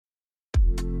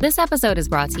This episode is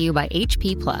brought to you by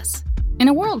HP Plus. In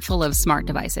a world full of smart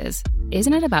devices,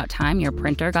 isn't it about time your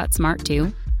printer got smart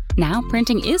too? Now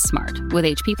printing is smart with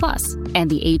HP Plus, and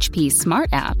the HP Smart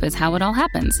app is how it all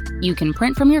happens. You can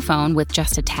print from your phone with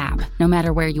just a tap, no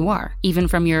matter where you are, even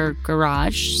from your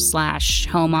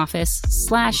garage/home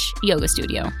office/yoga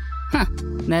studio. Huh,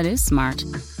 that is smart.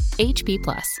 HP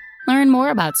Plus. Learn more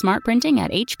about smart printing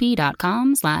at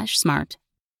hp.com/smart.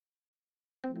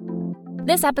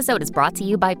 This episode is brought to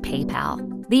you by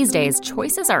PayPal. These days,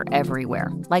 choices are everywhere.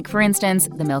 Like, for instance,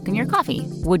 the milk in your coffee.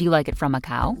 Would you like it from a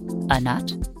cow? A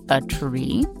nut? A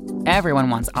tree? Everyone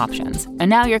wants options. And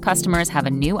now your customers have a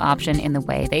new option in the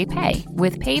way they pay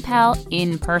with PayPal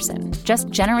in person. Just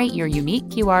generate your unique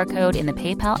QR code in the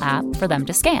PayPal app for them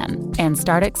to scan and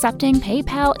start accepting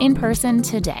PayPal in person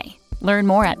today. Learn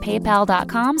more at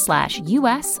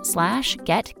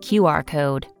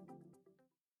paypal.com/us/getQRcode.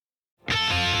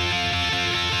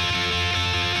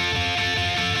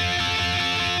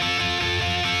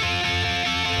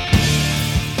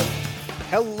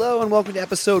 Hello and welcome to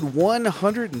episode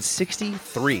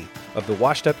 163 of the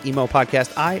Washed Up Emo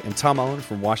Podcast. I am Tom Mullen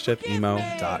from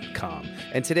washedupemo.com.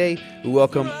 And today we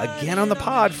welcome again on the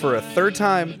pod for a third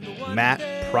time, Matt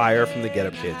Pryor from the Get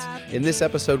Up Kids. In this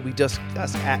episode, we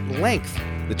discuss at length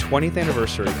the 20th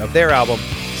anniversary of their album,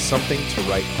 Something to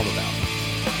Write Home About.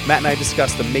 Matt and I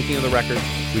discuss the making of the record.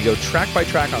 We go track by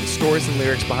track on stories and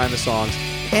lyrics behind the songs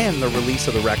and the release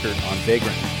of the record on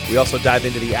Vagrant. We also dive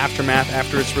into the aftermath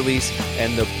after its release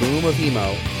and the boom of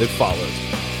emo that followed.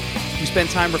 We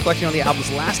spend time reflecting on the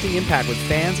album's lasting impact with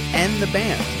fans and the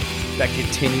band that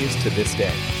continues to this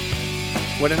day.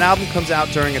 When an album comes out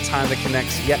during a time that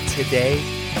connects yet today,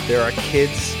 there are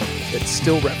kids that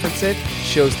still reference it,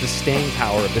 shows the staying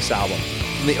power of this album.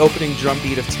 From the opening drum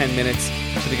beat of 10 minutes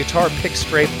to the guitar pick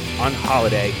scrape on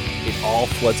Holiday, it all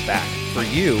floods back for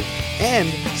you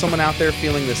and someone out there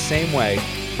feeling the same way,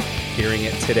 hearing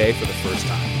it today for the first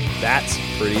time. That's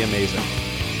pretty amazing.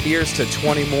 Here's to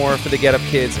 20 more for the Get Up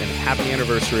Kids and happy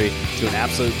anniversary to an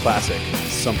absolute classic,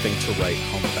 Something to Write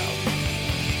Home About.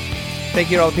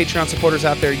 Thank you to all the Patreon supporters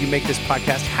out there. You make this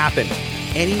podcast happen.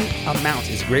 Any amount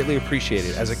is greatly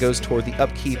appreciated as it goes toward the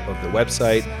upkeep of the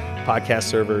website, podcast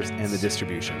servers, and the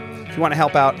distribution. If you want to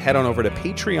help out, head on over to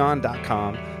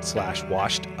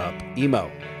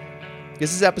patreon.com/washedupemo.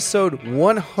 This is episode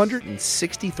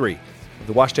 163 of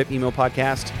the Washed Up Emo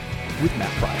Podcast with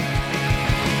Matt Pryor.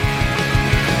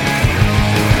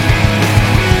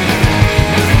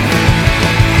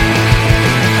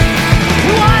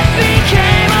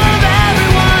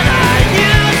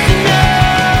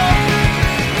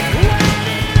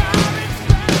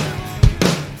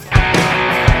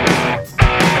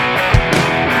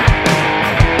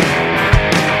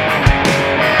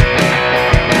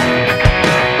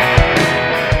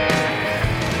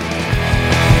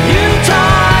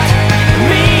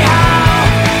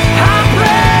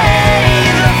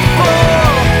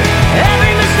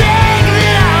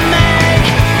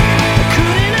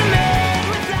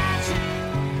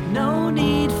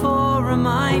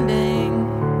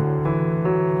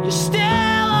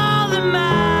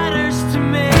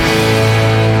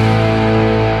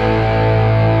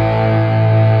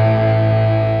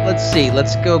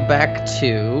 Let's go back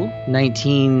to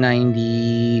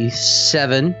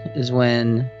 1997 is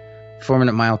when 4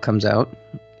 Minute Mile comes out.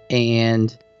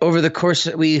 And over the course,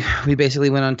 we basically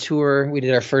went on tour. We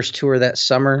did our first tour that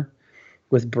summer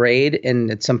with Braid. And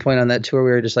at some point on that tour,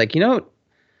 we were just like, you know,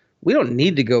 we don't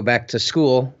need to go back to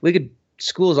school.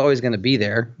 School is always going to be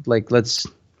there. Like, let's,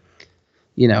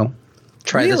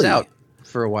 try this out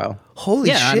for a while.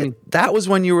 Holy shit. I mean, that was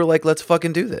when you were like, let's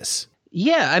fucking do this.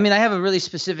 Yeah, I mean, I have a really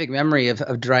specific memory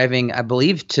of driving, I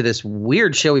believe, to this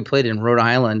weird show we played in Rhode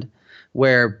Island,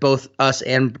 where both us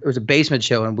and it was a basement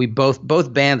show, and we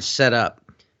both bands set up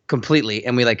completely,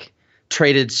 and we like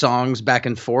traded songs back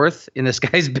and forth in this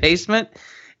guy's basement,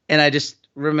 and I just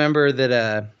remember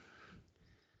that,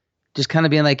 just kind of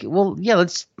being like, well, yeah,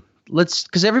 let's,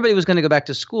 because everybody was going to go back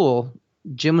to school.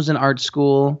 Jim was in art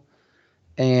school,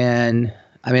 and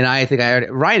I mean, I think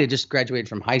Ryan had just graduated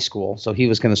from high school, so he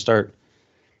was going to start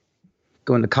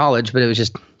going to college, but it was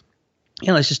just,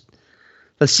 let's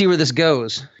see where this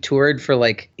goes. Toured for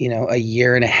like, a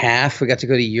year and a half. We got to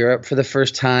go to Europe for the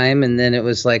first time. And then it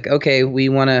was like, okay, we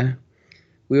were,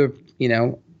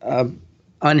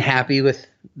 unhappy with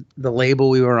the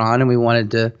label we were on. And we wanted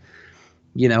to,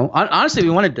 honestly, we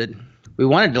wanted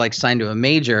to like sign to a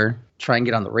major, try and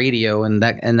get on the radio and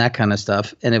that kind of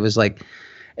stuff. And it was like,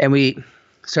 and we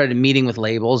started meeting with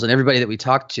labels, and everybody that we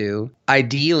talked to,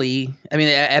 ideally, I mean,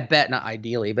 not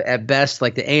ideally, but at best,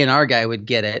 like the A&R guy would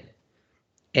get it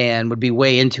and would be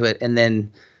way into it. And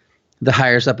then the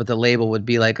hires up at the label would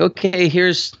be like, okay,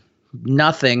 here's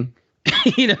nothing,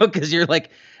 because you're like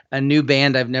a new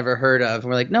band I've never heard of. And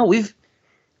we're like, no,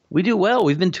 we do well.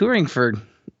 We've been touring for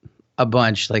a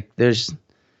bunch. Like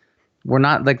we're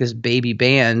not like this baby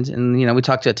band. And, we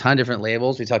talked to a ton of different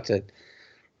labels. We talked to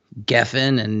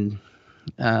Geffen and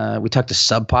we talked to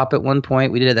Sub Pop at one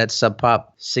point. We did that Sub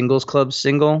Pop Singles Club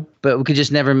single, but we could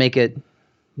just never make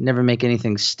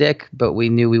anything stick. But we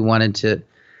knew we wanted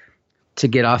to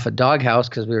get off a Doghouse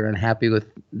because we were unhappy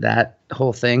with that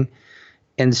whole thing.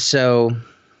 And so,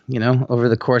 over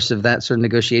the course of that sort of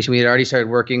negotiation, we had already started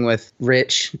working with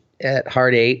Rich at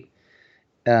Heart 8,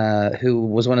 who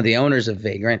was one of the owners of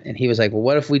Vagrant. And he was like, well,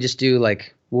 what if we just do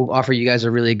we'll offer you guys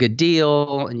a really good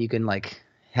deal and you can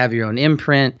have your own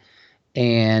imprint.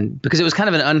 And because it was kind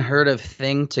of an unheard of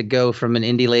thing to go from an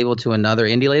indie label to another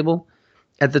indie label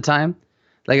at the time.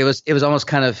 It was almost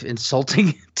kind of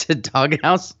insulting to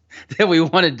Doghouse that we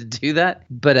wanted to do that.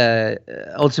 But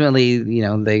ultimately,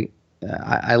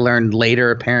 I learned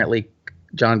later, apparently,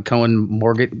 John Cohen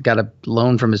Morgan got a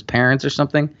loan from his parents or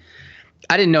something.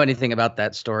 I didn't know anything about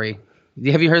that story.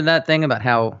 Have you heard that thing about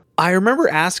how? I remember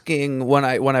asking when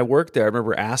I worked there, I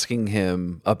remember asking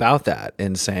him about that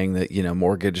and saying that,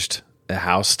 mortgaged a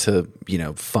house to,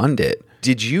 fund it.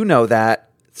 Did you know that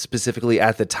specifically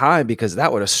at the time? Because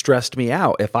that would have stressed me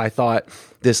out if I thought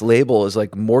this label is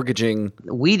mortgaging.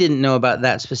 We didn't know about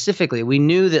that specifically. We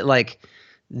knew that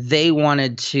they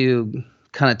wanted to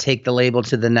kind of take the label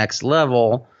to the next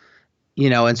level,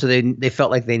 and so they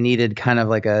felt like they needed kind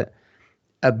of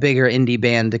a bigger indie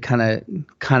band to kind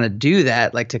of do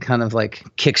that, to kind of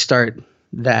kickstart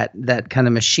that kind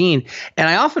of machine. And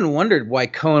I often wondered why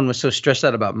Cohen was so stressed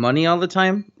out about money all the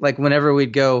time. Whenever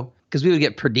we'd go, because we would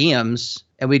get per diems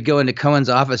and we'd go into Cohen's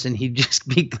office and he'd just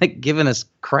be giving us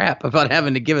crap about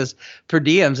having to give us per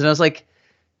diems. And I was like,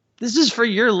 this is for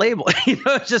your label.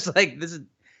 It's just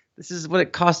this is what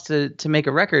it costs to make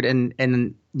a record. And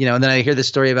then I hear this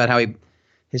story about how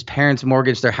his parents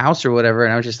mortgaged their house or whatever.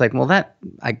 And I was just like, well,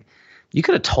 you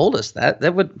could have told us that.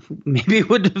 That would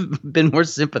have been more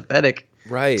sympathetic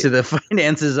to the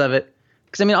finances of it.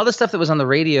 Because all the stuff that was on the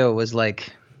radio was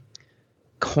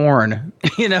Corn,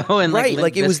 and right,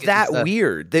 it was that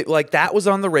weird. That was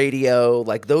on the radio.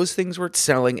 Those things were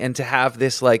selling, and to have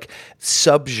this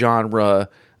subgenre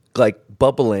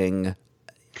bubbling,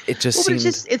 it just seems.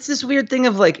 It's this weird thing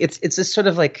of it's this sort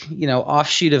of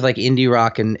offshoot of indie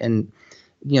rock and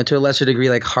to a lesser degree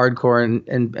hardcore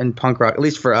and punk rock, at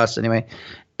least for us anyway.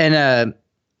 And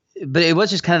but it was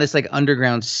just kind of this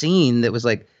underground scene that was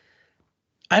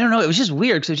I don't know, it was just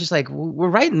weird because it was just we're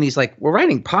writing these we're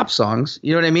writing pop songs,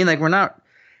 you know what I mean? We're not,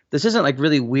 this isn't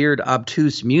really weird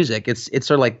obtuse music. It's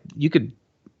sort of you could,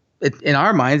 in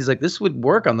our minds, this would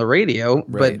work on the radio,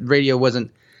 right. But radio was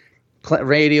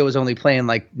only playing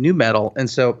new metal. And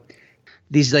so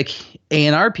these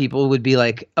A&R people would be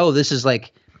oh, this is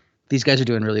these guys are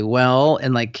doing really well,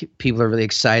 and people are really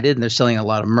excited, and they're selling a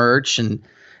lot of merch and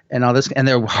all this, and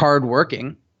they're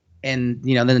hardworking, and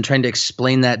then trying to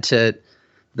explain that to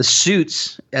the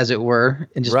suits, as it were,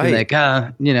 and just be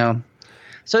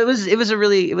So it was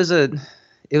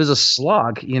a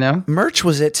slog, Merch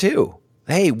was it too.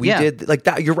 Hey, we did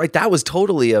that. You're right. That was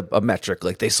totally a metric.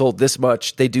 They sold this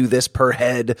much. They do this per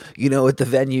head, at the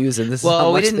venues, and this is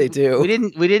how much they do.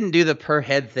 We didn't do the per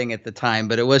head thing at the time,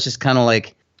 but it was just kind of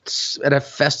at a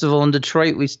festival in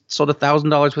Detroit, we sold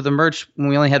 $1,000 worth of merch when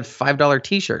we only had $5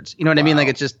 T-shirts. You know what I mean?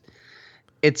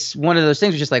 It's one of those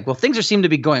things. It's just well, things seem to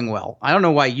be going well. I don't know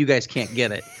why you guys can't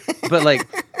get it, but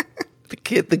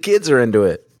the kids are into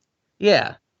it.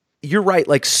 Yeah, you're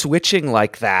right. Switching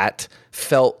that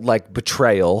felt like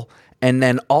betrayal, and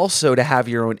then also to have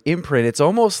your own imprint. It's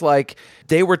almost like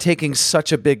they were taking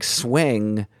such a big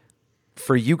swing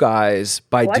for you guys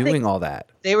by doing all that.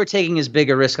 They were taking as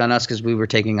big a risk on us because we were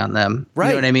taking on them. Right.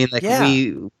 You know what I mean?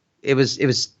 It was a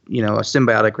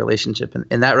symbiotic relationship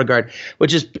in that regard,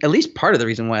 which is at least part of the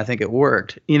reason why I think it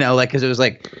worked, because it was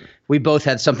we both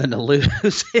had something to lose,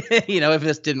 if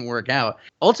this didn't work out.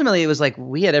 Ultimately, it was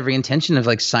we had every intention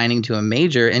of signing to a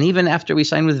major. And even after we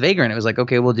signed with Vagrant, it was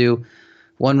okay, we'll do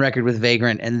one record with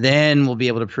Vagrant, and then we'll be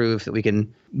able to prove that we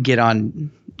can get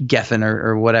on Geffen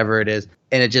or whatever it is.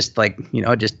 And it just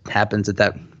it just happens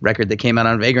that record that came out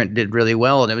on Vagrant did really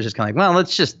well. And it was just kind of well,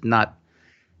 let's just not,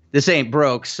 this ain't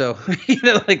broke. So,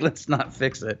 let's not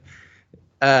fix it.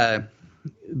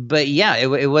 But yeah,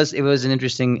 it was an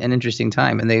interesting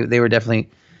time. And they were definitely,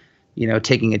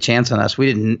 taking a chance on us. We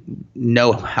didn't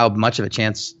know how much of a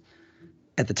chance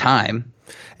at the time.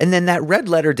 And then that Red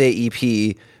Letter Day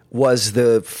EP was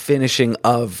the finishing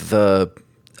of the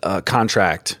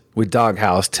contract with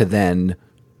Doghouse to then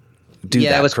do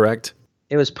that, correct?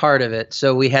 It was part of it.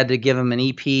 So we had to give them an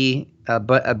EP,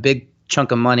 but a big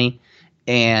chunk of money,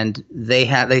 and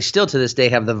they still to this day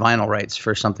have the vinyl rights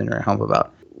for Something to Write Home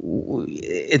About.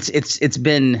 It's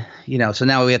been, so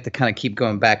now we have to kind of keep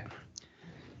going back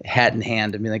hat in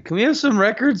hand and be like, can we have some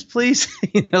records, please?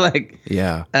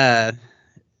 Yeah.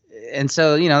 And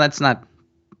so, that's not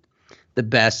the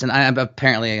best. And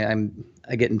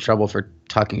I get in trouble for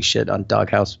talking shit on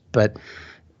Doghouse, but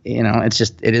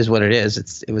it is what it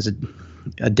is. It was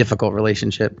a difficult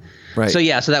relationship. Right. So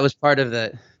yeah, so that was part of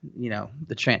the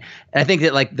trend. And I think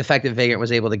that like the fact that Vagrant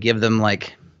was able to give them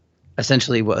like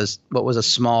essentially what was a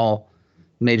small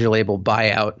major label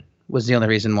buyout was the only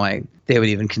reason why they would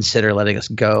even consider letting us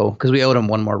go, because we owed them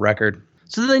one more record.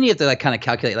 So then you have to like kind of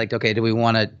calculate like, okay, do we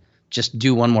want to just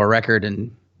do one more record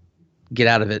and get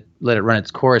out of it, let it run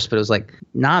its course? But it was like,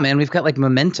 nah, man, we've got like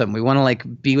momentum. We want to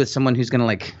like be with someone who's going to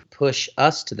like push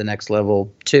us to the next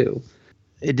level too.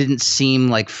 It didn't seem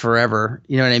like forever.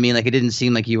 You know what I mean? Like it didn't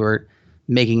seem like you were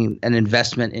making an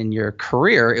investment in your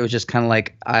career. It was just kind of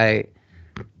like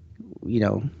you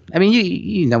know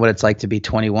what it's like to be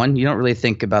 21. You don't really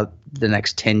think about the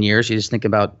next 10 years. You just think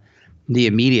about the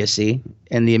immediacy,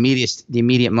 and the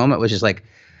immediate moment was just like,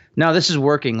 no, this is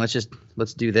working. Let's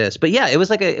do this. But yeah, it was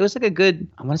like a good,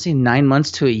 I want to say 9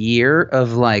 months to a year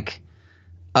of like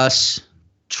us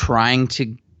trying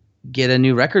to get a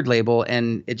new record label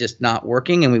and it just not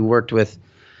working. And we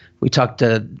talked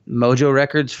to Mojo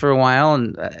Records for a while,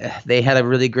 and they had a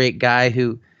really great guy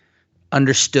who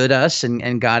understood us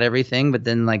and got everything, but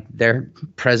then like their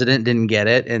president didn't get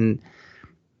it. And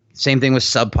same thing with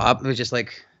Sub Pop. It was just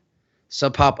like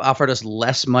Sub Pop offered us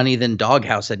less money than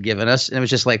Doghouse had given us, and it was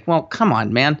just like, well, come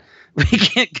on, man, we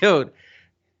can't go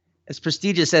as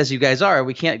prestigious as you guys are.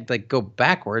 We can't like go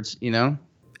backwards,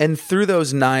 And through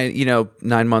those 9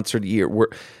 months or a year,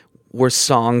 were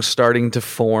songs starting to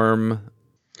form?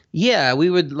 Yeah, I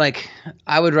would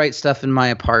write stuff in my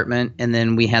apartment, and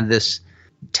then we had this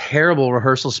terrible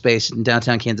rehearsal space in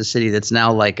downtown Kansas City that's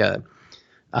now like a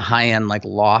high-end like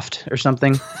loft or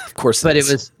something. Of course. But it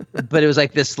was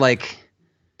like this like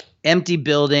empty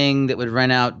building that would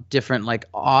rent out different like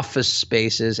office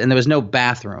spaces, and there was no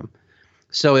bathroom.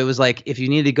 So it was like if you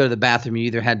needed to go to the bathroom, you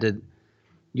either had to,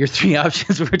 your three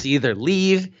options were to either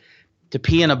leave, to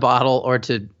pee in a bottle, or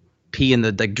to pee in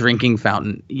the like drinking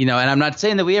fountain. And I'm not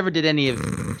saying that we ever did any of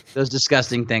those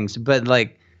disgusting things, but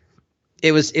like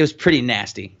it was pretty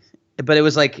nasty. But it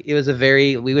was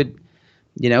we would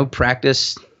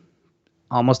practice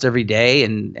almost every day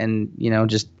and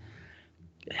just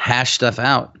hash stuff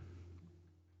out.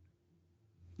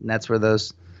 And that's where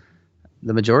the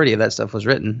majority of that stuff was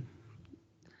written.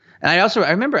 And I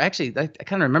remember actually, I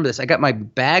kind of remember this. I got my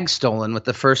bag stolen with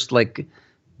the first like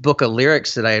book of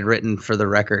lyrics that I had written for the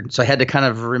record. So I had to kind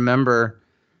of remember,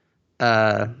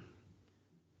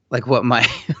 like what my,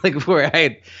 like where I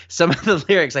had some of the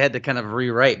lyrics I had to kind of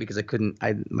rewrite because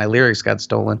my lyrics got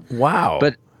stolen. Wow.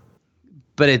 But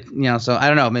it, so I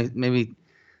don't know, maybe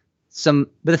but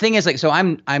the thing is like, so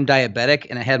I'm diabetic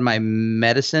and I had my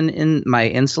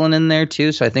insulin in there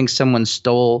too. So I think someone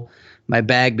stole my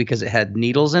bag because it had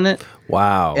needles in it.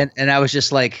 Wow. And I was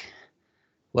just like,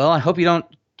 well, I hope you don't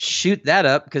shoot that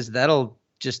up because that'll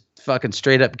just fucking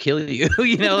straight up kill you.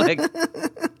 Like,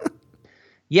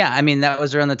 yeah, I mean, that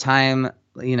was around the time,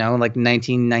 like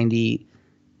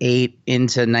 1998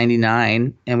 into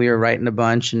 99, and we were writing a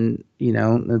bunch, and,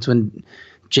 that's when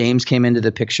James came into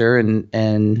the picture,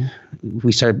 and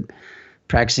we started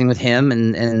practicing with him,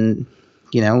 and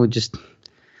we just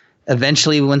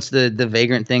eventually, once the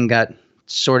Vagrant thing got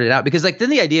sorted out, because like then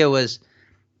the idea was,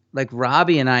 like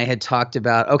Robbie and I had talked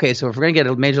about, okay, so if we're going to get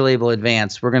a major label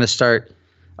advance, we're going to start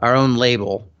our own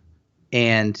label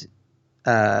and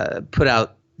put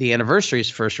out the Anniversary's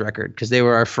first record because they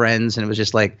were our friends, and it was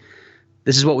just like,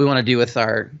 this is what we want to do with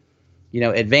our,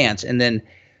 advance. And then,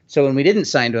 so when we didn't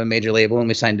sign to a major label and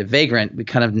we signed to Vagrant, we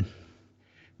kind of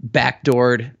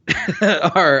backdoored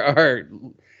our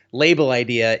label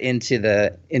idea into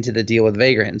the deal with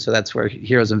Vagrant. And so that's where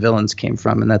Heroes and Villains came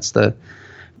from, and that's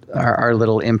our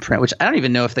little imprint, which I don't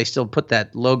even know if they still put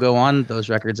that logo on those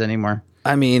records anymore.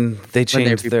 I mean, they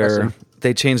changed their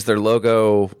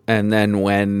logo, and then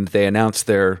when they announced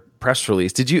their press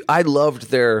release, I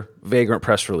loved their Vagrant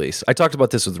press release. I talked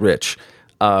about this with Rich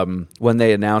when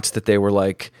they announced that they were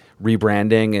like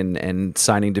rebranding and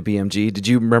signing to BMG. Did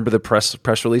you remember the press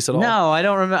release at all? No, I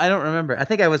don't remember. I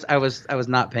think I was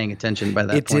not paying attention by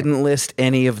that point. It didn't list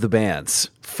any of the bands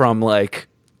from like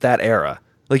that era.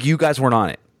 Like you guys weren't on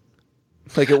it.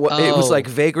 Like it was like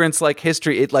Vagrant's like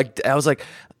history. I was like,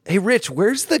 hey Rich,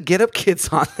 where's the Get Up Kids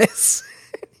on this?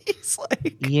 He's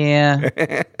like, yeah,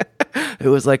 it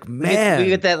was like, man,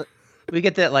 we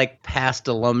get that like past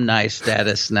alumni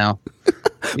status now.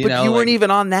 But you weren't even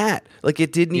on that. Like,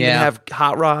 it didn't even have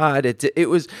Hot Rod. It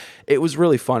was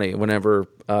really funny whenever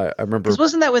I remember. Because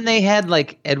wasn't that when they had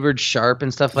like Edward Sharp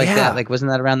and stuff like that? Like,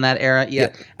 wasn't that around that era?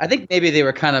 Yeah. I think maybe they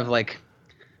were kind of like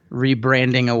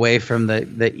rebranding away from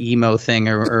the emo thing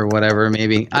or whatever.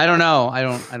 Maybe, I don't know. I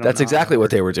don't. That's know. exactly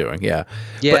what they were doing. Yeah.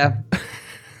 Yeah.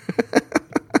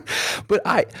 But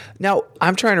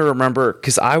I'm trying to remember,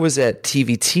 because I was at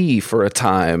TVT for a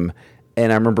time,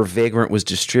 and I remember Vagrant was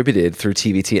distributed through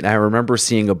TVT, and I remember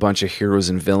seeing a bunch of Heroes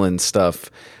and Villains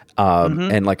stuff,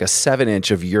 and like a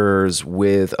 7-inch of yours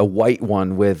with a white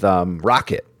one with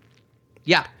Rocket.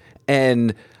 Yeah.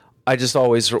 And I just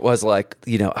always was like,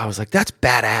 I was like, that's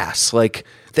badass. Like,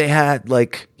 they had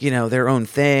like, their own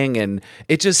thing, and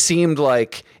it just seemed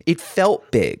like it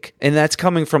felt big. And that's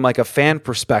coming from like a fan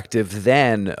perspective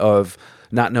then, of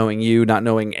not knowing you, not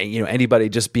knowing, anybody,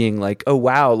 just being like, oh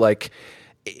wow, like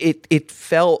it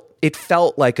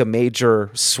felt like a major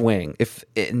swing.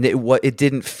 It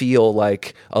didn't feel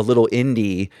like a little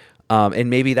indie, and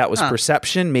maybe that was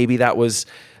perception, maybe that was,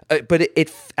 but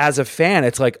it as a fan,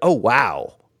 it's like, oh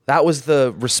wow, that was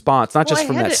the response, not just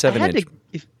from that 7-inch.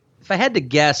 If I had to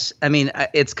guess, I mean,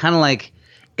 it's kind of like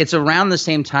it's around the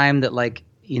same time that like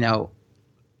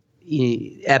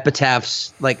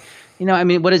Epitaphs, like. I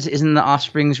mean, isn't the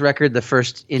Offspring's record the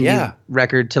first indie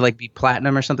record to like be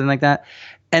platinum or something like that?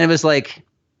 And it was like,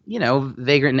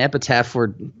 Vagrant and Epitaph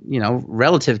were,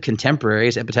 relative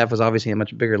contemporaries. Epitaph was obviously a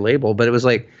much bigger label, but it was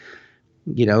like,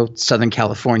 Southern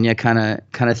California kind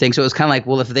of thing. So it was kind of like,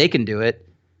 well, if they can do it,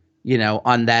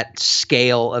 on that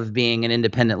scale of being an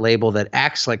independent label that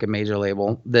acts like a major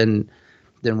label, then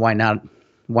why not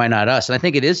us? And I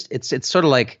think it's sort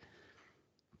of like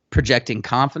projecting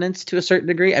confidence to a certain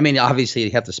degree. I mean, obviously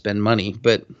you have to spend money,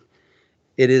 but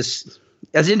it's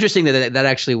interesting that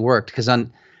actually worked, because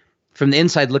from the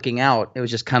inside looking out, it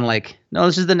was just kind of like, no,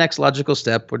 this is the next logical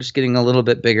step. We're just getting a little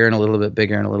bit bigger and a little bit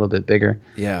bigger and a little bit bigger.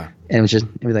 Yeah. And it was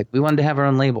like, we wanted to have our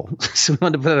own label. So we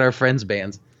wanted to put out our friends'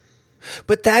 bands.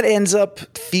 But that ends up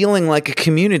feeling like a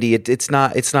community. It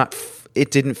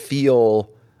didn't feel,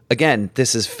 again,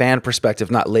 this is fan perspective,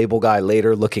 not label guy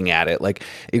later looking at it. Like,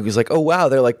 it was like, oh wow,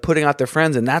 they're like putting out their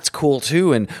friends, and that's cool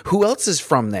too. And who else is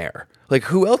from there? Like,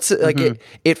 who else? Like,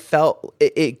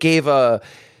 it gave a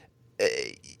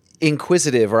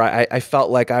inquisitive, or I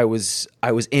felt like I was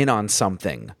in on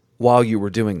something while you were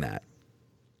doing that.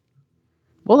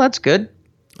 Well, that's good.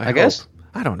 I guess.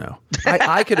 I don't know.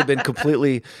 I could have been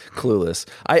completely clueless.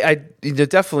 I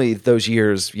definitely those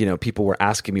years, people were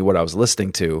asking me what I was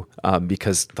listening to,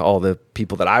 because all the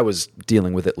people that I was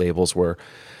dealing with at labels were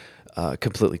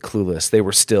completely clueless. They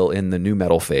were still in the new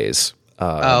metal phase.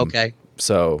 Okay.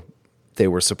 So they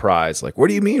were surprised. Like, what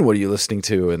do you mean? What are you listening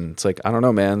to? And it's like, I don't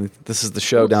know, man. This is the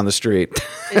show down the street.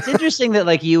 It's interesting that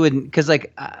like you would, because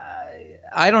like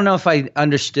I don't know if I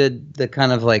understood the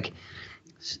kind of like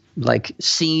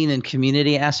scene and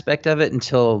community aspect of it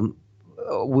until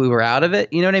we were out of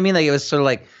it. You know what I mean? Like, it was sort of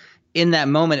like in that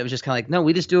moment, it was just kind of like, no,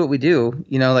 we just do what we do.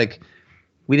 Like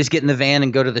we just get in the van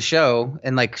and go to the show,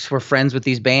 and like we're friends with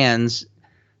these bands,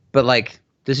 but like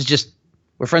this is just,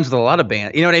 we're friends with a lot of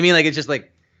bands. You know what I mean? Like, it's just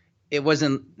like, it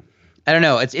wasn't, I don't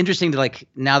know. It's interesting to like,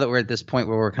 now that we're at this point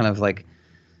where we're kind of like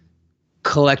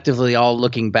collectively all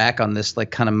looking back on this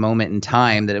like kind of moment in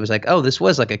time, that it was like, oh, this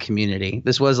was like a community.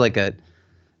 This was like a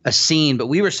scene, but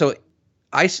we were so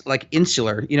like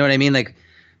insular, you know what I mean? Like,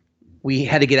 we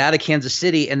had to get out of Kansas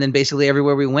City, and then basically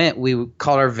everywhere we went, we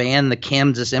called our van the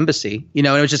Kansas Embassy, and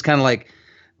it was just kind of like,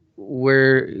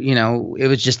 it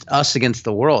was just us against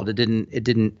the world. It didn't,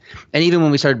 and even when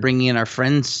we started bringing in our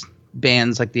friends'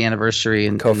 bands, like the Anniversary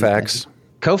and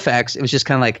Koufax, it was just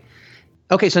kind of like,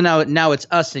 okay, so now it's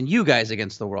us and you guys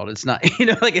against the world. It's not,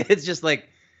 like, it's just like,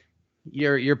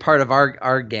 you're part of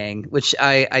our gang, which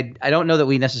I don't know that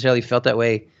we necessarily felt that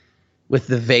way with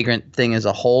the Vagrant thing as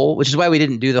a whole, which is why we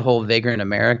didn't do the whole Vagrant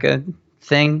America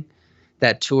thing,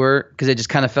 that tour, because it just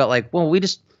kind of felt like, well, we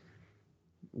just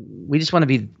want to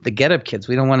be the Get Up Kids.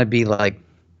 We don't want to be like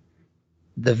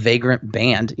the Vagrant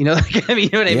band, like, I mean, you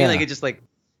know what I mean? Like, it's just like,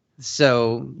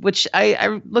 so, which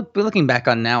I looking back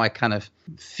on now, I kind of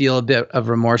feel a bit of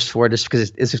remorse for it, just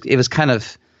because it was kind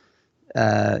of,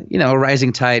 a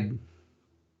rising tide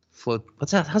float.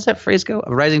 How's that phrase go?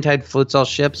 A rising tide floats all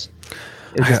ships.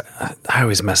 I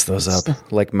always mess those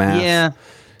up, like math. Yeah.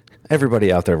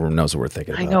 Everybody out there knows what we're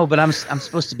thinking about. I know, but I'm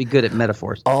supposed to be good at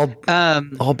metaphors. All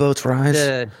boats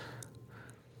rise.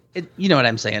 you know what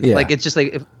I'm saying? Yeah. Like, it's just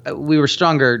like if, we were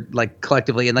stronger, like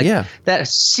collectively, and like that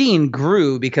scene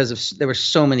grew because there were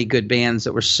so many good bands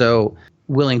that were so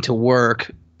willing to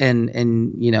work,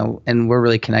 and you know, and we're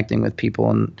really connecting with people,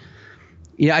 and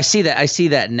I see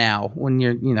that now when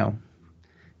you're, you know,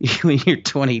 when you're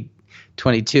 20,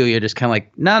 22, you're just kind of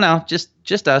like, no,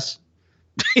 just us,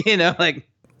 you know, like.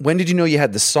 When did you know you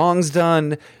had the songs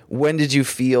done? When did you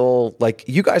feel like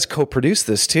you guys co-produced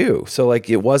this too? So like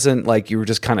it wasn't like you were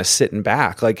just kind of sitting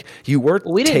back. Like you were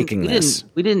taking this.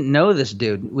 We didn't know this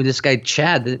dude. With this guy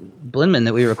Chad Blinman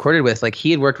that we recorded with. Like he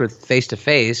had worked with Face to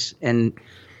Face, and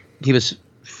he was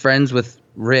friends with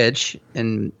Rich,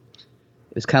 and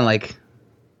it was kind of like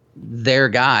their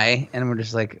guy. And we're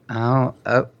just like, oh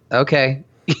okay,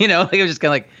 you know, like it was just kind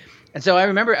of like. And so I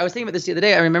remember I was thinking about this the other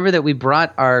day. I remember that we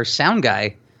brought our sound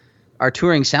guy. Our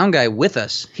touring sound guy with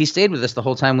us. He stayed with us the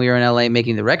whole time we were in LA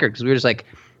making the record, because we were just like,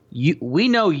 we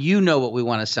know you know what we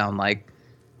want to sound like.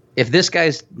 If this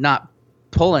guy's not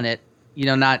pulling it, you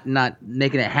know, not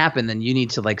making it happen, then you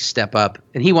need to like step up.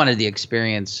 And he wanted the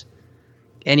experience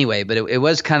anyway, but it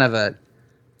was kind of a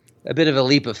bit of a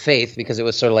leap of faith, because it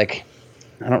was sort of like,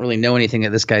 I don't really know anything that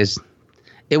this guy's.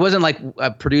 It wasn't like a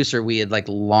producer we had like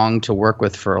longed to work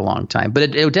with for a long time, but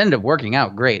it ended up working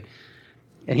out great.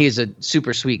 And he's a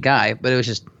super sweet guy, but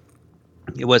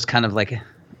it was kind of like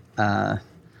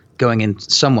going in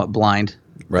somewhat blind.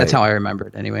 Right. That's how I remember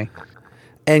it anyway.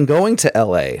 And going to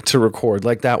LA to record,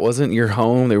 like that wasn't your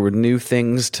home. There were new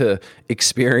things to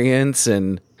experience.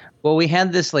 And well, we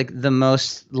had this like the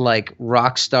most like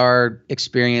rock star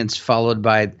experience followed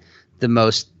by the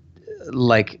most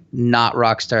like not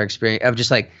rock star experience of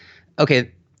just like,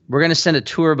 okay, we're going to send a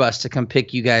tour bus to come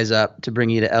pick you guys up to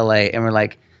bring you to LA. And we're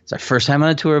like, it's our first time on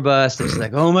a tour bus. It's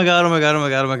like, oh my God. And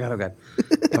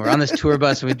we're on this tour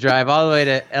bus, and we drive all the way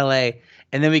to LA,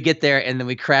 and then we get there, and then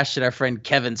we crashed at our friend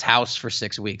Kevin's house for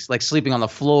 6 weeks, like sleeping on the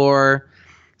floor,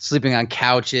 sleeping on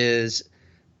couches.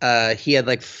 He had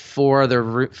like 4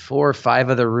 or 5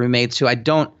 other roommates who I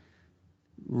don't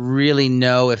really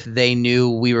know if they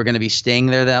knew we were going to be staying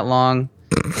there that long.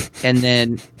 And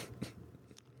then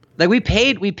like we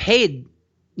paid,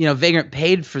 you know, Vagrant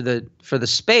paid for the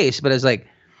space, but it's like,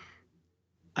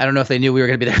 I don't know if they knew we were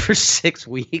going to be there for 6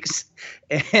 weeks.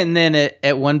 And then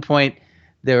at one point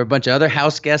there were a bunch of other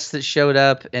house guests that showed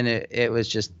up, and it was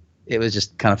just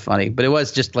kind of funny, but it was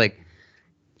just like,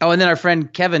 oh, and then our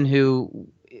friend Kevin, who,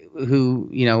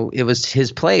 you know, it was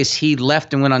his place. He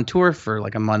left and went on tour for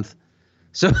like a month.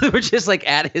 So we were just like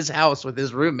at his house with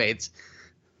his roommates,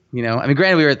 you know, I mean,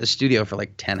 granted we were at the studio for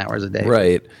like 10 hours a day.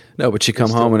 Right. No, but you come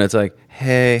home and it's like,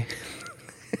 hey,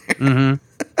 mm-hmm.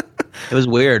 It was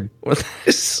weird. Well, that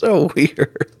is so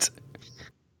weird.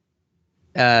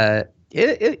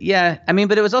 Yeah. I mean,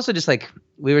 but it was also just like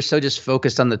we were so just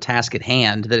focused on the task at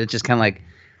hand that it just kind of like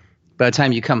by the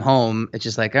time you come home, it's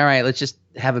just like, all right, let's just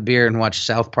have a beer and watch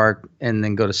South Park and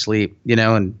then go to sleep, you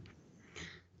know, and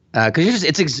because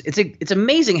it's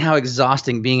amazing how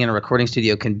exhausting being in a recording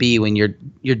studio can be when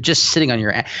you're just sitting on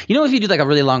your ass. You know, if you do like a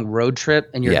really long road trip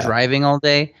and you're driving all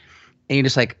day. And you're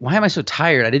just like, why am I so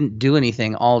tired? I didn't do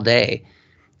anything all day.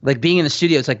 Like being in the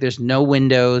studio, it's like there's no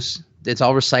windows. It's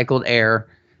all recycled air.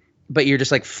 But you're just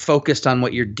like focused on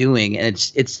what you're doing. And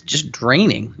it's just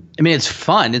draining. I mean, it's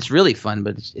fun. It's really fun,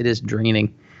 but it is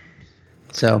draining.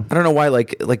 So I don't know why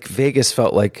like Vegas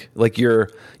felt like you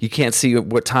can't see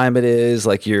what time it is.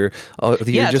 Like you're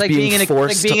just like being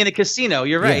forced. Like being in a casino.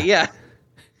 You're right. Yeah.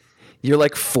 You're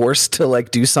like forced to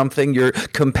like do something. You're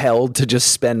compelled to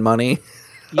just spend money.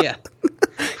 Yeah.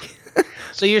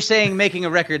 So you're saying making a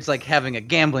record's like having a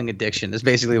gambling addiction is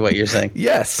basically what you're saying.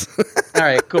 Yes. All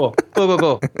right, cool.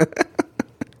 Cool.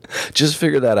 Just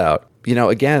figure that out. You know,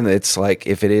 again, it's like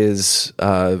if it is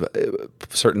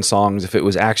certain songs, if it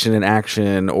was Action in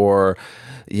Action, or,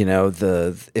 you know,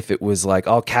 if it was like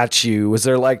I'll Catch You, was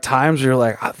there like times where you're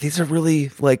like, oh, these are really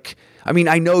like, I mean,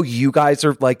 I know you guys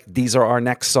are like, these are our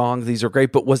next songs, these are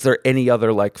great, but was there any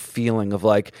other like feeling of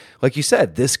like you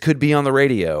said, this could be on the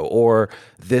radio or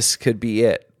this could be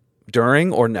it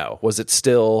during, or no? Was it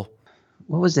still?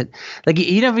 What was it? Like,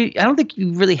 you know, I don't think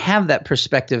you really have that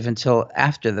perspective until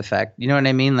after the fact. You know what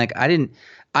I mean? Like I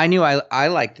knew I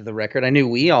liked the record. I knew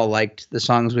we all liked the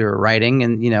songs we were writing,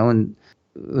 and, you know, and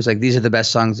it was like, these are the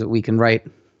best songs that we can write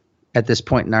at this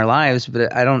point in our lives.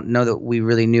 But I don't know that we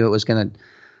really knew it was going to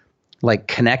like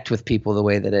connect with people the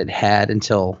way that it had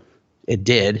until it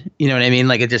did. You know what I mean?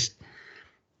 Like it just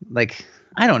like,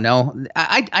 I don't know.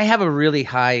 I have a really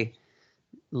high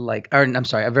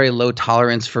a very low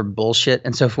tolerance for bullshit.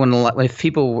 And so if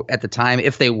people at the time,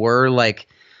 if they were like,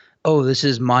 oh, this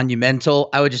is monumental,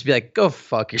 I would just be like, go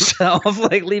fuck yourself.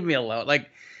 Like, leave me alone.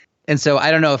 Like, And so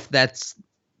I don't know if that's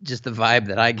just the vibe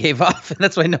that I gave off, and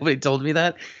that's why nobody told me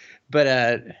that. But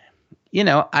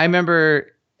I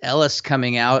remember Ellis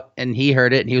coming out, and he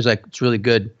heard it, and he was like, "It's really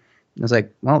good." And I was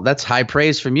like, "Well, that's high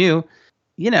praise from you,"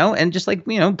 and just like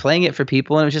playing it for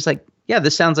people, and it was just like, "Yeah,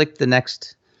 this sounds like the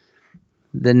next."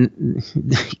 Then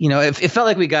it felt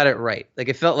like we got it right. Like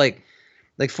it felt like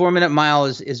 4 Minute Mile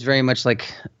is very much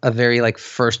like a very like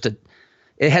first.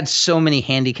 It had so many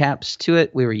handicaps to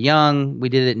it. We were young. We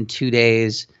did it in 2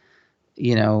 days.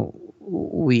 We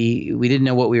didn't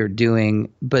know what we were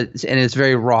doing, and it's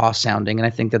very raw sounding. And I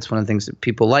think that's one of the things that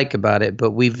people like about it.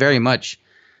 But we very much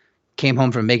came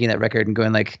home from making that record and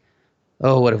going like,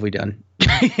 oh, what have we done?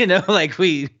 Like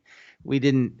we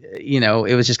didn't,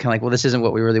 it was just kind of like, well, this isn't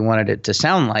what we really wanted it to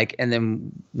sound like. And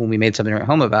then when we made something at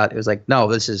home about it, it was like, no,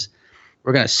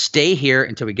 we're going to stay here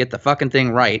until we get the fucking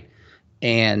thing right.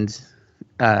 And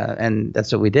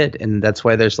that's what we did. And that's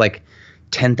why there's like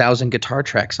 10,000 guitar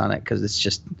tracks on it. Cause it's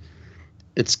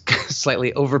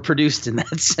slightly overproduced in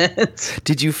that sense.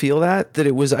 Did you feel that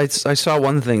it was, I saw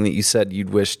one thing that you said you'd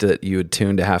wished that you had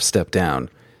tuned a half step down.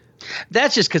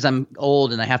 That's just because I'm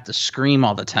old and I have to scream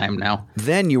all the time now.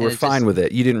 Then you were fine with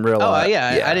it. You didn't realize. Oh,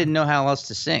 yeah. I didn't know how else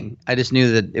to sing. I just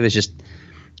knew that it was just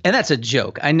 – and that's a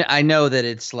joke. I know that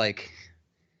it's like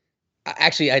 –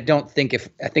 actually, I think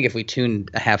if we tuned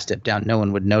a half step down, no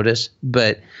one would notice.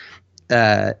 But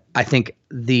I think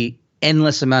the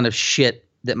endless amount of shit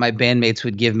that my bandmates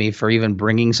would give me for even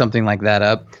bringing something like that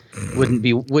up wouldn't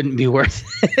be worth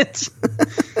it.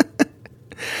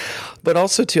 But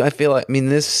also, too, I feel like,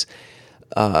 this,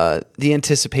 the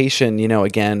anticipation,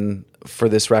 again, for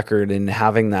this record and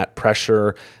having that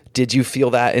pressure, did you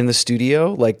feel that in the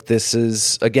studio? Like, this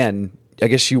is, again, I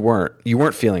guess you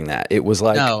weren't feeling that. It was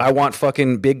like, no. I want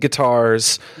fucking big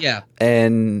guitars. Yeah.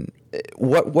 And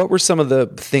what were some of the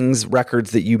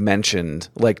records that you mentioned,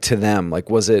 like, to them? Like,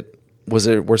 were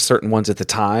certain ones at the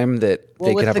time that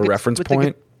they could have a reference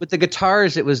point? With the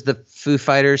guitars, it was the Foo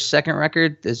Fighters' second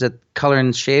record. Is it Color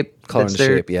and Shape? Color and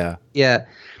Shape, yeah. Yeah.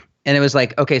 And it was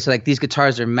like, okay, so like these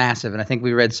guitars are massive. And I think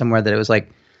we read somewhere that it was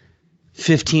like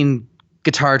 15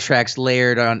 guitar tracks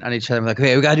layered on each other. I'm like,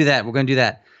 okay, we got to do that. We're going to do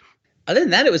that. Other than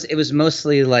that, it was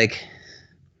mostly like,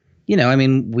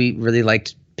 we really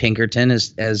liked Pinkerton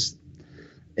as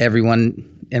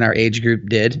everyone in our age group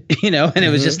did, and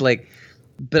it was just like,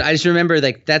 but I just remember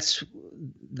like that's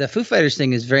the Foo Fighters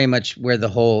thing is very much where the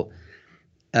whole,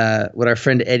 what our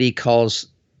friend Eddie calls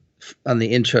on the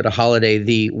intro to Holiday,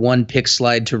 the one pick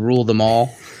slide to rule them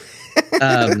all.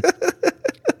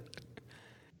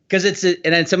 Cause and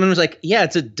then someone was like, yeah,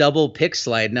 it's a double pick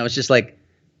slide. And I was just like,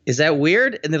 is that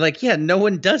weird? And they're like, yeah, no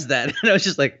one does that. And I was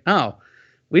just like, oh,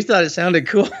 we thought it sounded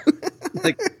cool.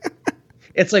 Like,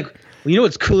 it's like, well,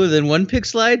 what's cooler than one pick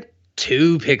slide?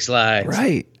 2 pick slides.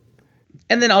 Right.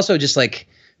 And then also just like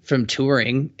from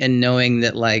touring and knowing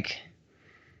that like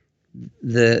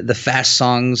the fast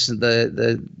songs,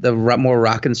 the more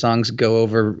rockin' songs go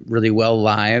over really well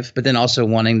live, but then also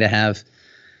wanting to have,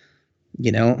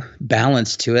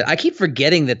 balance to it. I keep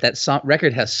forgetting that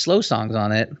record has slow songs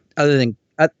on it other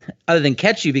than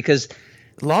Catch You, because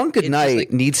Long Good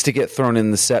Night needs to get thrown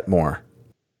in the set more.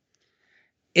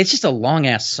 It's just a long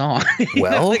ass song.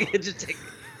 Well, it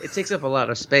takes up a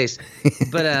lot of space,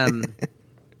 but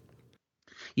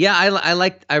yeah,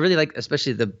 I really like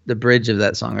especially the bridge of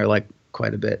that song. I like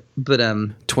quite a bit. But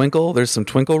Twinkle, there's some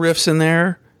Twinkle riffs in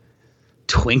there.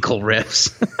 Twinkle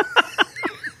riffs.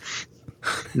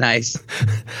 Nice.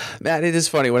 Matt, it is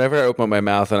funny. Whenever I open my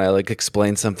mouth and I like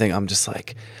explain something, I'm just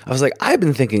like, I was like, I've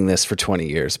been thinking this for 20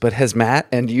 years, but has Matt?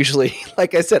 And usually,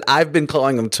 like I said, I've been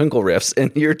calling them twinkle riffs,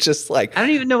 and you're just like, I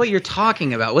don't even know what you're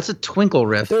talking about. What's a twinkle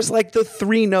riff? There's like the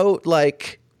 3-note,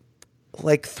 like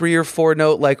 3 or 4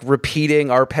 note, like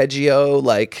repeating arpeggio.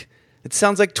 Like it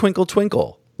sounds like Twinkle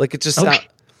Twinkle. Like it just sounds.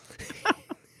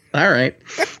 All right.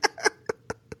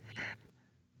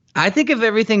 I think of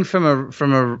everything from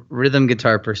a rhythm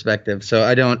guitar perspective. So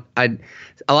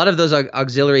a lot of those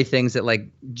auxiliary things that like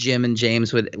Jim and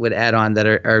James would add on that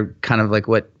are kind of like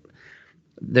what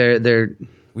they're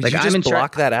Would like. You just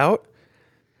block that out?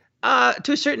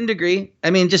 To a certain degree. I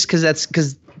mean, just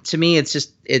because to me, it's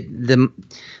just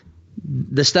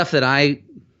the stuff that I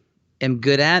am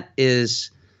good at is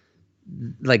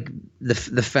like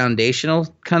the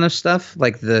foundational kind of stuff,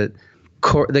 like the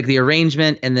like the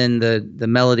arrangement, and then the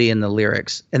melody and the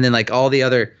lyrics, and then like all the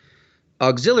other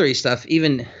auxiliary stuff.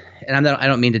 Even, and I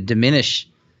don't mean to diminish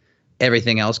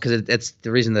everything else, because it's the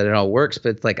reason that it all works. But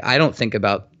it's like I don't think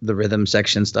about the rhythm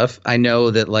section stuff. I know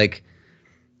that like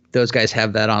those guys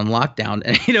have that on lockdown,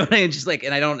 and what I mean, just like,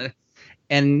 and I don't,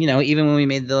 And, even when we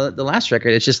made the last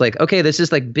record, it's just like, okay, this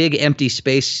is like big empty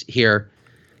space here.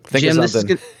 Think Jim, of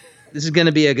something. this is going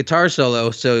to be a guitar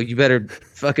solo, so you better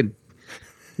fucking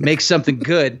make something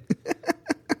good.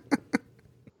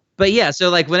 But yeah, so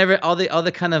like whenever all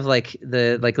the kind of like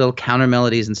the like little counter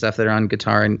melodies and stuff that are on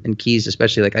guitar and keys,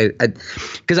 especially like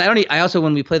because I also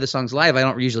when we play the songs live, I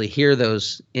don't usually hear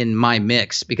those in my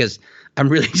mix because I'm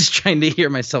really just trying to hear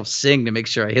myself sing to make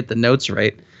sure I hit the notes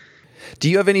right.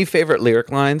 Do you have any favorite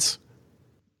lyric lines?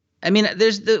 I mean,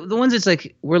 there's the ones that's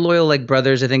like we're loyal like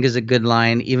brothers. I think is a good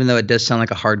line, even though it does sound like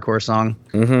a hardcore song.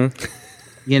 Mm-hmm.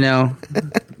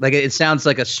 Like it sounds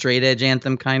like a straight edge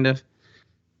anthem kind of.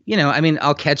 I mean,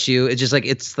 I'll catch you.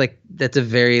 It's like that's a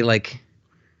very like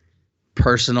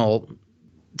personal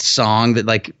song that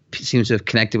like seems to have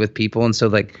connected with people, and so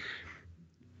like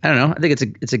I don't know. I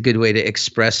think it's a good way to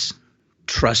express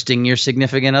trusting your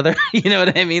significant other. You know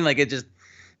what I mean? Like it just.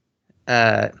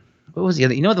 What was the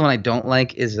other? The one I don't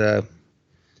like is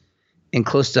in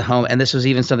Close to Home, and this was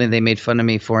even something they made fun of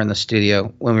me for in the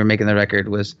studio when we were making the record.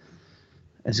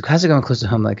 How's it going Close to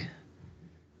Home? Like.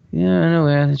 Yeah, I'm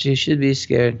aware that you should be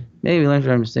scared. Maybe learn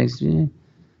from our mistakes.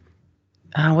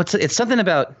 It's something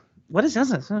about what is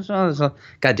that?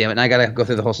 God damn it! Now I gotta go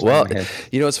through the whole story. Well, in my head.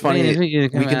 It's funny. We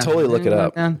can totally look it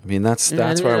up. I mean, that's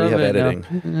why we have editing.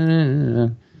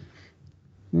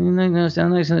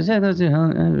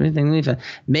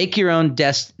 Make your own So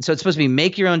it's supposed to be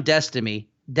make your own destiny,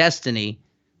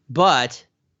 but,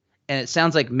 and it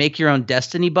sounds like make your own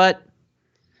destiny, but,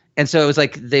 and so it was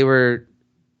like they were.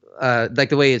 Like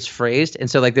the way it's phrased. And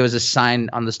so like there was a sign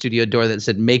on the studio door that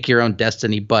said, make your own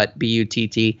destiny, but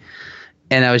BUTT.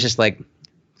 And I was just like,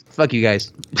 fuck you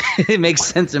guys. It makes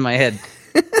sense in my head.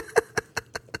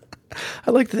 I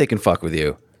like that they can fuck with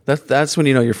you. That's when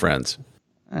you know you're friends.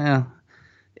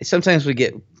 Sometimes we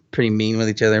get pretty mean with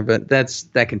each other, but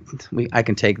I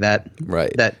can take that.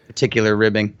 Right. That particular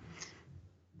ribbing.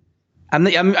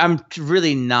 I'm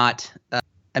really not,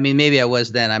 I mean, maybe I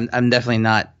was then. I'm definitely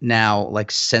not now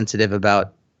like sensitive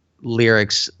about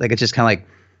lyrics. Like it's just kind of like,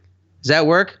 does that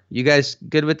work? You guys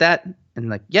good with that? And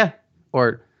like, yeah,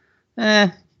 or,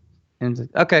 And it's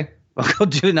like, okay, I'll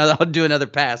do another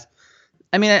pass.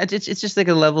 I mean, it's just like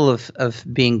a level of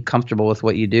being comfortable with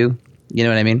what you do. You know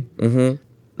what I mean? Mm-hmm.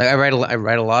 Like I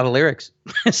write a lot of lyrics.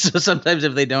 So sometimes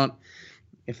if they don't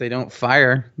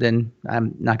fire, then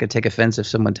I'm not gonna take offense if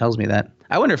someone tells me that.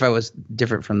 I wonder if I was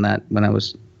different from that when I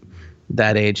was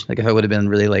that age. Like if I would have been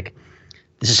really like,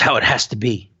 this is how it has to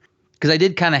be. Because I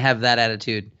did kind of have that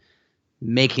attitude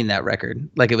making that record.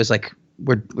 Like it was like,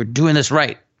 we're doing this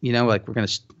right. Like we're gonna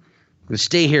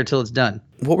stay here till it's done.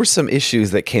 What were some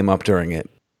issues that came up during it?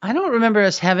 I don't remember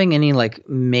us having any like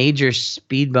major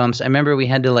speed bumps. I remember we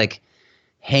had to like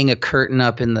hang a curtain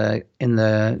up in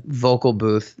the vocal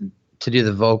booth to do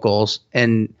the vocals,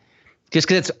 and just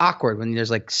because it's awkward when there's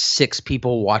like 6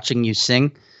 people watching you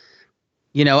sing.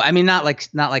 I mean, not like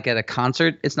at a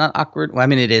concert, it's not awkward. Well, I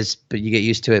mean, it is, but you get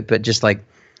used to it. But just like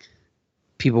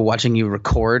people watching you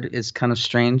record is kind of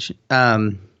strange.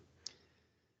 But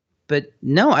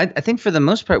no, I think for the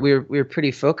most part we were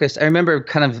pretty focused. I remember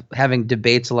kind of having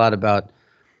debates a lot about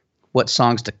what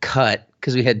songs to cut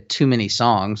because we had too many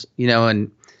songs,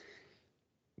 and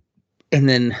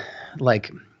then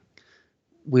like.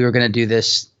 We were going to do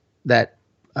that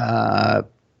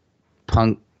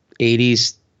punk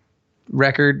 80s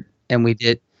record, and we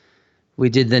did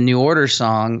the New Order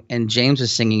song, and James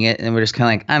was singing it, and we're just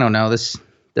kind of like, I don't know, this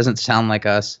doesn't sound like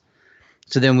us.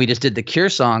 So then we just did the Cure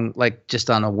song, like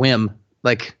just on a whim.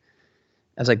 Like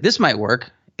I was like, this might work,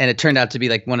 and it turned out to be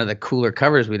like one of the cooler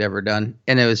covers we'd ever done,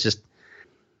 and it was just.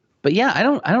 But yeah, I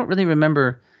don't really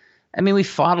remember. I mean, we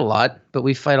fought a lot, but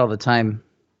we fight all the time,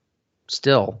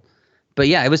 still. But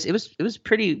yeah, it was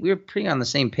pretty. We were pretty on the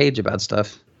same page about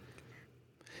stuff.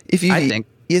 I think.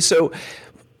 Yeah. So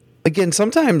again,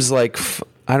 sometimes like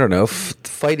I don't know,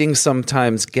 fighting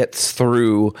sometimes gets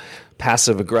through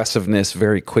passive aggressiveness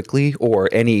very quickly, or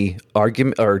any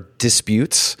argument or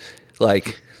disputes.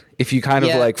 Like if you kind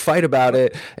of like fight about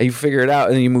it and you figure it out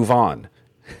and then you move on.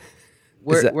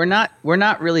 We're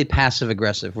not really passive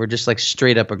aggressive. We're just like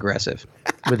straight up aggressive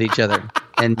with each other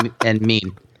and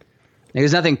mean.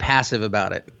 There's nothing passive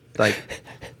about it. Like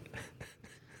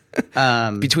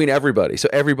between everybody. So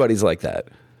everybody's like that.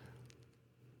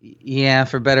 Yeah,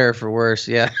 for better or for worse.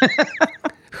 Yeah.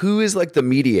 Who is like the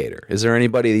mediator? Is there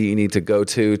anybody that you need to go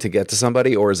to get to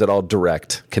somebody, or is it all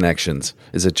direct connections?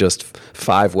 Is it just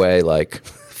 5-way like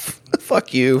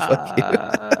fuck you, fuck you?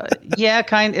 Yeah,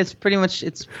 it's pretty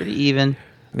even.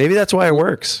 Maybe that's why it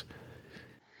works.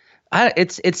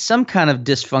 It's some kind of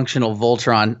dysfunctional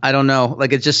Voltron. I don't know.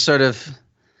 Like it's just sort of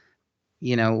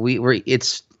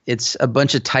it's a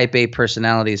bunch of type A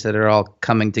personalities that are all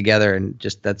coming together, and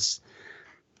just that's,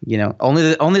 only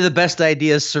the best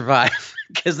ideas survive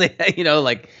because they,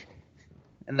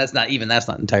 and that's not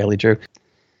entirely true.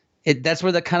 That's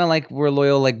where the kind of like we're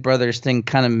loyal like brothers thing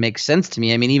kind of makes sense to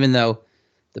me. I mean, even though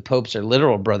the popes are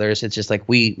literal brothers, it's just like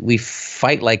we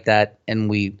fight like that,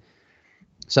 and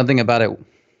something about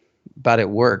it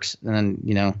works. And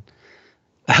then,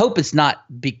 I hope it's not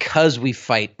because we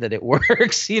fight that it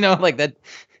works, like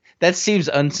that seems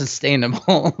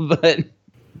unsustainable, but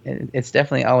it's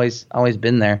definitely always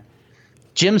been there.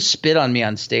 Jim spit on me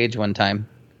on stage one time.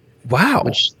 Wow.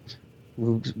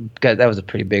 God, that was a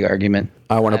pretty big argument.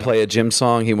 I want to play a Jim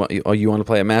song. You want to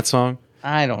play a Matt song?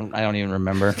 I don't even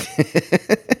remember.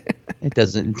 It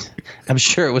doesn't. I'm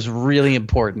sure it was really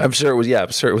important. I'm sure it was. Yeah,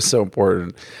 I'm sure it was so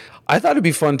important. I thought it'd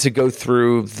be fun to go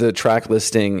through the track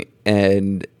listing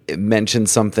and mention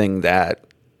something that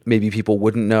maybe people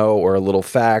wouldn't know, or a little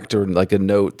fact, or like a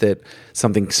note that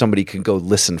somebody could go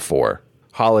listen for.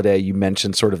 Holiday, you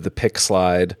mentioned sort of the pick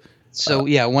slide. So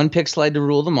one pick slide to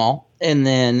rule them all, and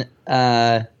then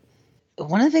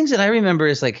one of the things that I remember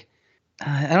is like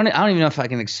I don't even know if I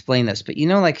can explain this, but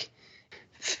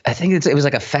I think it was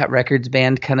like a Fat Records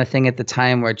band kind of thing at the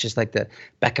time, where it's just like the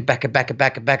back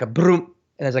a broom,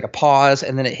 and there's like a pause,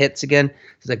 and then it hits again.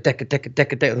 It's like and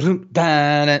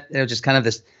it was just kind of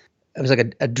this. It was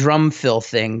like a drum fill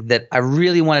thing that I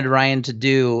really wanted Ryan to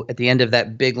do at the end of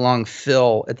that big long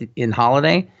fill in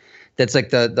Holiday. That's like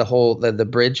the whole the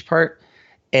bridge part,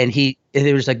 and they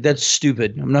were just like, that's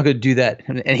stupid. I'm not going to do that.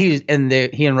 And he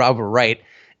and Rob were right,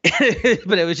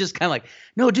 but it was just kind of like,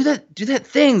 no, do that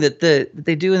thing that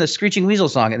they do in the Screeching Weasel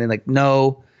song, and they're like,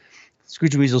 no,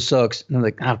 Screeching Weasel sucks. And I'm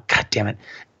like, oh god damn it.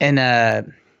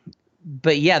 And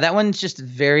but yeah, that one's just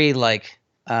very like.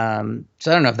 So I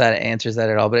don't know if that answers that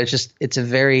at all, but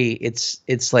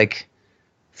it's like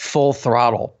full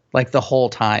throttle, like the whole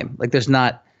time. Like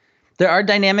there are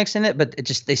dynamics in it, but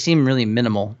they seem really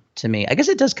minimal to me. I guess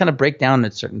it does kind of break down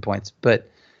at certain points, but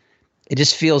it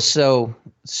just feels so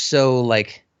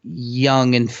like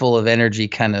young and full of energy,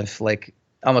 kind of like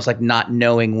almost like not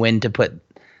knowing when to put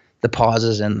the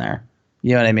pauses in there.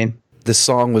 You know what I mean? This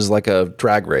song was like a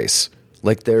drag race.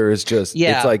 Like there is just,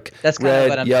 it's like that's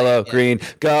red, yellow, green,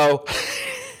 go.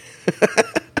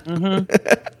 Mm-hmm.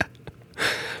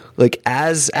 Like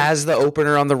as the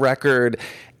opener on the record,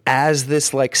 as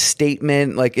this like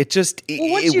statement, like it just.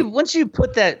 Once you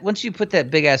put that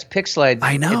big ass pick slide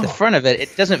at the front of it,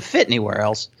 it doesn't fit anywhere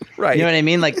else. Right. You know what I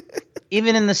mean? Like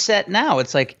even in the set now,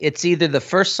 it's like it's either the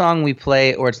first song we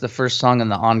play or it's the first song in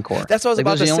the encore. That's what I was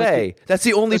about to say. That's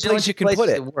the only place you can put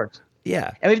it. Works.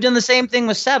 Yeah. And we've done the same thing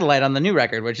with Satellite on the new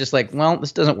record, which is like, well,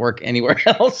 this doesn't work anywhere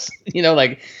else,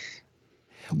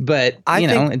 but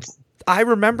I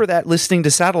remember that listening to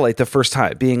Satellite the first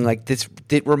time being like, this,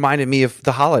 it reminded me of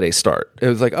the Holiday start. It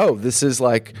was like, oh, this is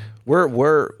like,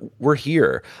 we're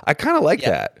here. I kind of like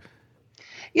that.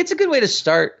 It's a good way to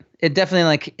start. It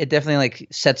definitely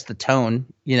sets the tone,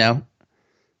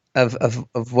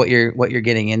 of what you're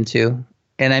getting into.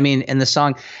 And I mean, in the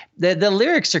song, the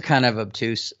lyrics are kind of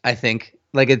obtuse, I think.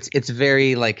 Like it's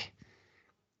very like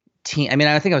teen. I mean,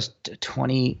 I think I was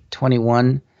 20,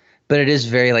 21, but it is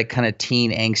very like kind of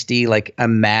teen angsty. Like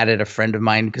I'm mad at a friend of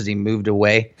mine because he moved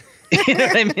away. You know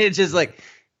what I mean? It's just like,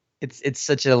 it's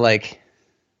such a like,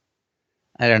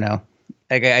 I don't know.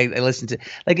 Like I listen to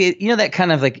like, that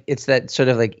kind of like, it's that sort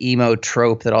of like emo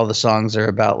trope that all the songs are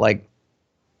about like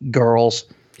girls.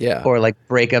 Yeah. Or like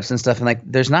breakups and stuff. And like,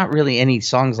 there's not really any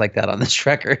songs like that on this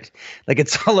record. Like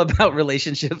it's all about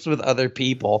relationships with other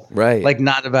people. Right. Like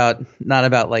not about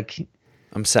like,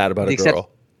 I'm sad about a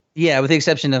girl. Yeah. With the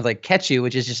exception of like Catch You,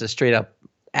 which is just a straight up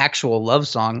actual love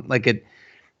song. Like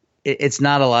it's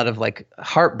not a lot of like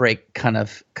heartbreak kind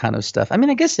of stuff. I mean,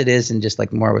 I guess it is, and just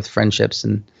like more with friendships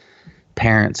and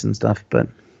parents and stuff. But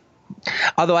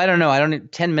although I don't know,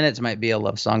 10 minutes might be a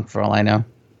love song for all I know.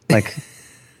 Like,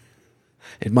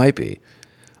 it might be.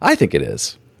 I think it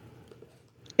is.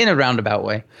 In a roundabout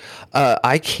way.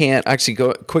 I can't actually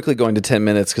go into 10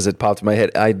 minutes because it popped in my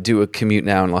head. I do a commute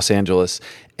now in Los Angeles,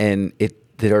 and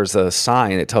there's a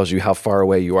sign that tells you how far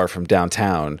away you are from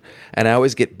downtown. And I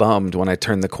always get bummed when I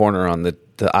turn the corner on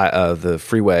the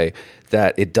freeway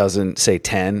that it doesn't say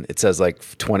 10. It says like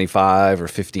 25 or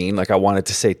 15. Like I want it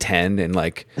to say 10, and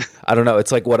like I don't know.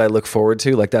 It's like what I look forward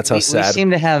to. Like that's how sad.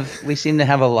 We seem to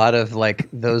have a lot of like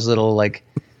those little like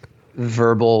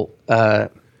verbal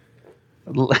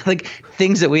like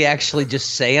things that we actually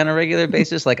just say on a regular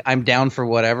basis. Like I'm down for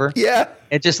whatever. Yeah.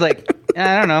 It's just like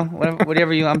I don't know,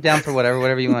 whatever you. I'm down for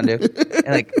whatever you want to do.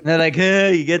 And they're like,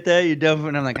 hey, you get that? You're done for it.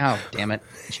 And I'm like, oh, damn it!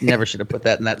 Never should have put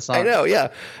that in that song. I know, yeah.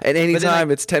 And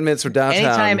anytime it's 10 minutes from downtown.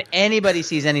 Anytime anybody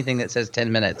sees anything that says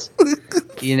 10 minutes,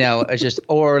 it's just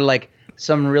or like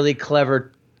some really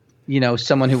clever.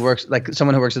 Someone who works at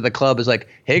the club is like,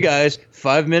 hey guys,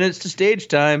 5 minutes to stage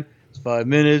time. It's 5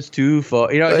 minutes too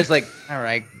far. It's just like, all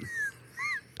right.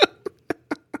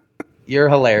 You're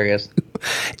hilarious.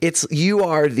 You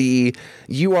are the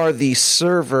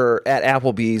server at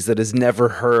Applebee's that has never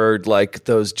heard like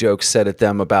those jokes said at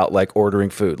them about like ordering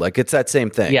food. Like it's that same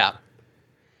thing. Yeah.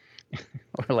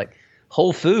 Or like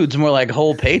Whole Foods, more like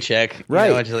whole paycheck.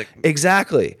 Right.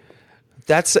 Exactly.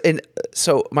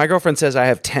 So my girlfriend says I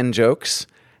have 10 jokes,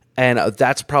 and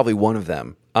that's probably one of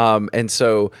them. And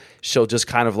so she'll just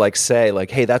kind of like say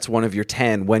like, hey, that's one of your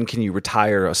 10. When can you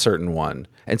retire a certain one?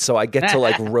 And so I get to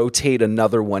like rotate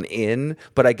another one in,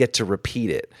 but I get to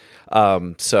repeat it.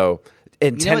 So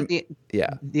in 10,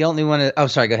 the only one. Oh,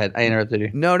 sorry. Go ahead. I interrupted you.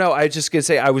 No. I was just gonna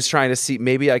say I was trying to see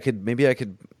maybe I could.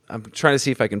 I'm trying to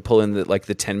see if I can pull in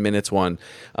the 10 minutes one.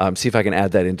 See if I can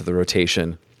add that into the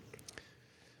rotation.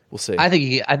 We'll see. I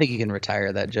think you can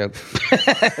retire that joke.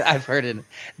 I've heard it.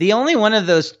 The only one of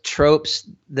those tropes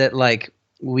that like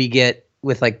we get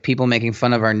with like people making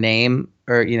fun of our name,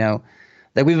 or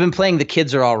that we've been playing "The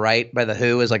Kids Are All Right" by The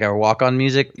Who as like our walk-on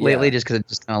music lately, just because it's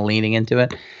just kind of leaning into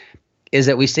it. Is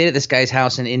that we stayed at this guy's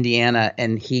house in Indiana,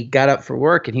 and he got up for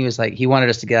work, and he was like, he wanted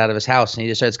us to get out of his house, and he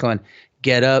just starts going,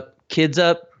 "Get up, kids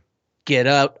up, get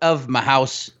out of my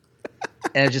house,"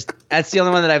 and that's the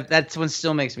only one that one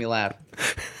still makes me laugh.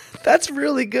 That's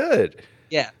really good.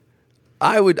 Yeah.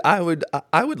 I would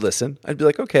listen. I'd be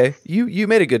like, okay, you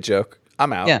made a good joke.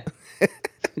 I'm out. Yeah.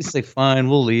 He's like, fine,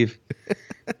 we'll leave.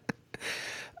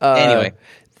 Anyway.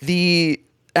 The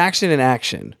action in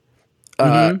action.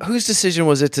 Whose decision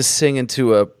was it to sing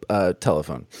into a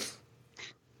telephone?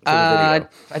 I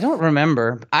don't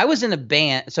remember. I was in a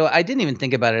band, so I didn't even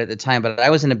think about it at the time, but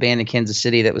I was in a band in Kansas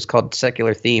City that was called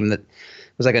Secular Theme, that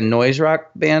was like a noise rock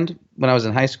band when I was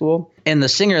in high school. And the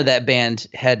singer of that band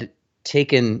had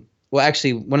taken, well,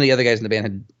 actually, one of the other guys in the band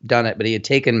had done it, but he had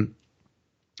taken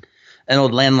an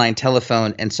old landline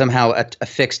telephone and somehow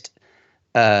affixed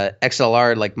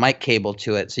XLR like mic cable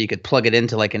to it so you could plug it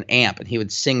into like an amp, and he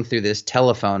would sing through this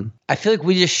telephone. I feel like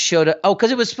we just showed up. Oh,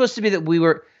 because it was supposed to be that we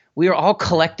were all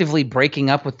collectively breaking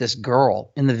up with this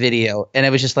girl in the video, and it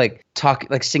was just like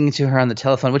singing to her on the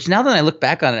telephone, which now that I look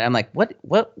back on it, I'm like,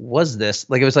 what was this?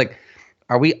 Like, it was like,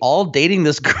 are we all dating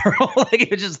this girl? Like,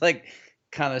 it was just like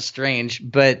kind of strange.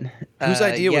 But whose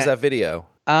idea was that video?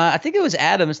 I think it was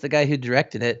Adams, the guy who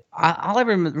directed it. All I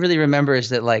really remember is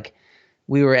that like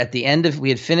we were at the end of, we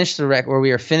had finished the record, or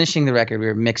we were finishing the record, we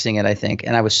were mixing it, I think,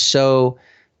 and I was so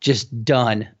just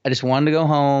done. I just wanted to go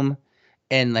home.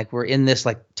 And like we're in this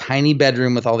like tiny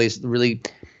bedroom with all these really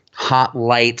hot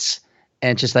lights,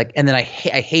 and just like, and then I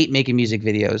hate making music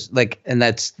videos. Like, and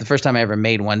that's the first time I ever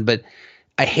made one. But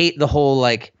I hate the whole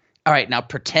like, all right, now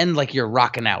pretend like you're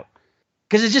rocking out,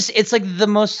 because it's like the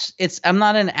most. I'm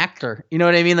not an actor, you know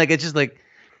what I mean? Like, it's just like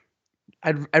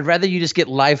I'd rather you just get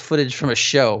live footage from a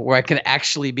show where I can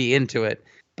actually be into it.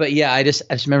 But yeah, I just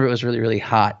remember it was really, really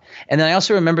hot. And then I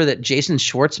also remember that Jason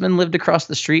Schwartzman lived across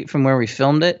the street from where we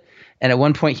filmed it. And at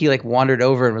one point he like wandered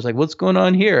over and was like, what's going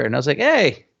on here? And I was like,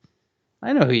 hey,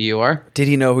 I know who you are. Did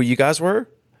he know who you guys were?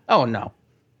 Oh, no.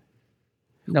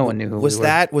 No one knew who we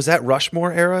were. Was that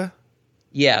Rushmore era?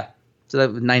 Yeah. So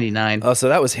that was 99. Oh, so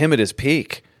that was him at his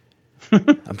peak.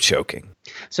 I'm joking.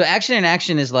 So Action in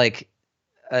Action is like,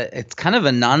 it's kind of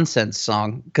a nonsense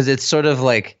song, because it's sort of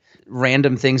like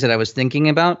random things that I was thinking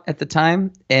about at the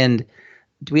time. And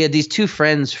we had these two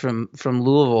friends from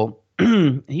Louisville.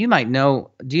 You might know.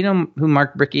 Do you know who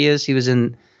Mark Brickey is? He was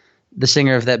the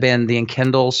singer of that band, the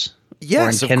Enkindles.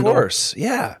 Yes, of course.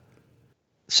 Yeah.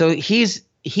 So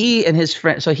he and his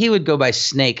friend. So he would go by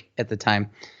Snake at the time.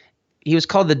 He was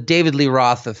called the David Lee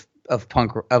Roth of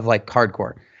punk, of like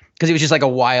hardcore, because he was just like a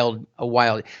wild,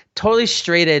 totally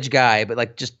straight edge guy, but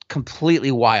like just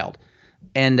completely wild.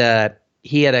 And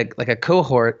he had a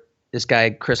cohort, this guy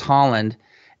Chris Holland.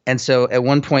 And so at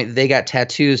one point they got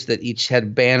tattoos that each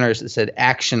had banners that said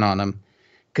action on them,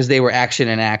 because they were action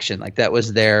in action. Like that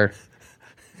was their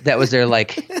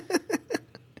like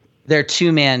their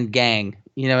 2-man gang.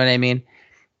 You know what I mean?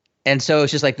 And so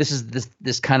it's just like, this is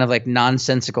this kind of like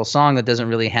nonsensical song that doesn't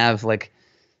really have like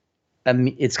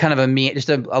it's kind of just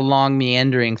a long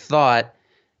meandering thought.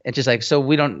 It's just like, so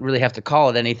we don't really have to call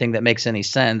it anything that makes any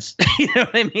sense. You know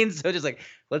what I mean? So just like,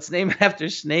 let's name it after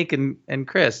Snake and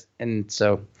Chris. And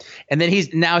then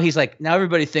he's like, now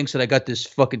everybody thinks that I got this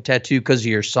fucking tattoo because of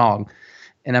your song.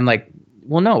 And I'm like,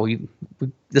 well, no,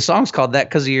 the song's called that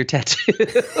because of your tattoo.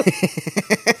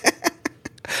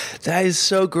 That is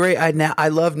so great. I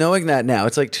love knowing that now.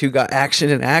 It's like two got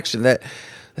action and action.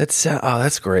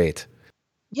 That's great.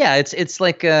 Yeah, it's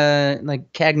like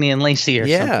Cagney and Lacey or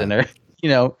something, or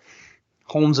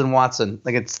Holmes and Watson.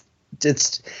 Like it's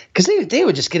because they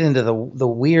would just get into the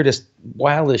weirdest,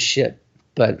 wildest shit.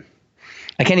 But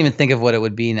I can't even think of what it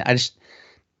would be. I just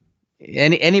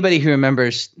anybody who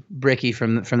remembers Bricky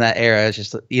from that era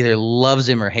just either loves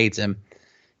him or hates him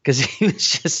because he was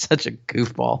just such a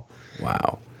goofball.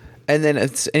 Wow. And then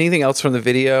it's anything else from the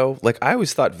video? Like I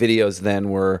always thought videos then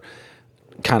were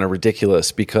kind of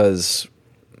ridiculous because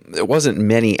there wasn't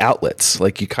many outlets.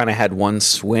 Like you kind of had one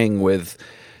swing with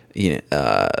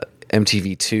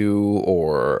MTV2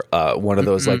 or one of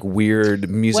those like weird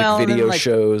music video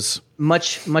shows.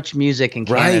 Much music in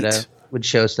Canada would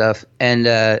show stuff.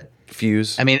 And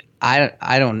Fuse. I mean,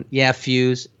 I don't. Yeah,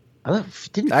 Fuse.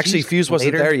 Actually, Fuse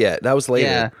wasn't there yet. That was later.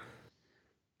 Yeah.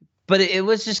 But it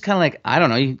was just kind of like, I don't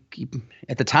know.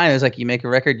 At the time, it was like you make a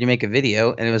record, you make a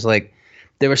video, and it was like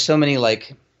there were so many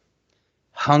like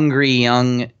hungry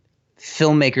young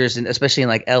filmmakers, and especially in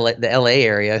like the LA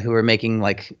area, who were making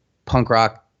like punk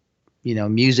rock,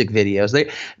 music videos.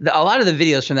 A lot of the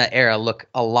videos from that era look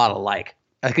a lot alike.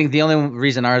 I think the only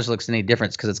reason ours looks any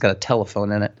different is because it's got a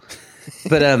telephone in it.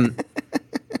 But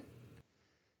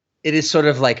it is sort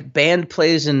of like band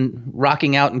plays and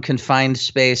rocking out in confined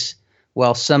space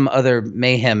while some other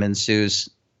mayhem ensues,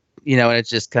 and it's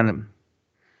just kind of,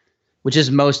 which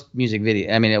is most music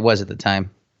video. I mean, it was at the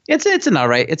time. It's an all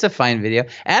right. It's a fine video.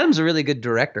 Adam's a really good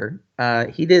director.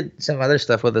 He did some other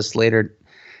stuff with us later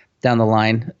down the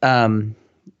line.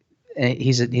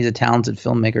 He's a talented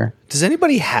filmmaker. Does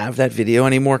anybody have that video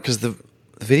anymore? Because the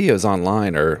videos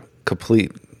online are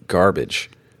complete garbage.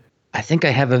 I think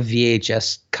I have a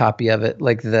VHS copy of it,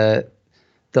 like the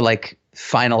like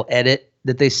final edit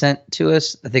that they sent to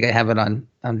us. I think I have it on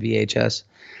VHS.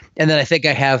 And then I think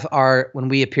I have when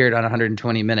we appeared on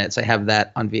 120 Minutes, I have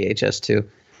that on VHS too.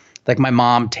 Like my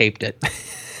mom taped it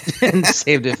and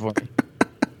saved it for me.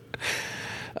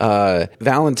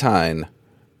 Valentine,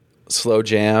 slow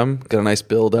jam, got a nice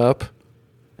build up.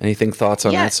 Anything thoughts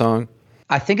on that song?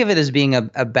 I think of it as being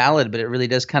a ballad, but it really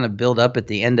does kind of build up at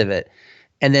the end of it.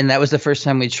 And then that was the first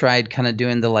time we tried kind of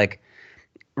doing the like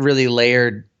really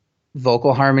layered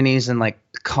vocal harmonies and like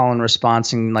call and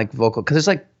response and like vocal, because it's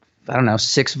like, I don't know,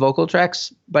 6 vocal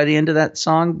tracks by the end of that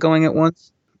song going at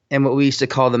once. And what we used to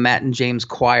call the Matt and James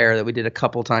choir that we did a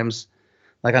couple times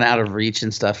like on Out of Reach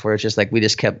and stuff, where it's just like we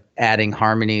just kept adding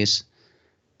harmonies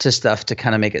to stuff to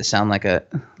kind of make it sound like a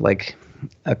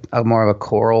more of a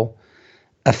choral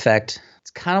effect.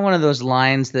 It's kind of one of those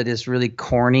lines that is really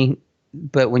corny,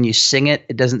 but when you sing it,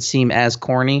 it doesn't seem as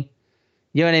corny.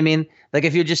 You know what I mean? Like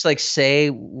if you just like say,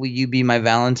 "Will you be my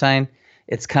Valentine?"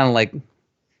 It's kind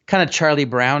of Charlie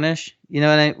Brownish,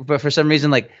 but for some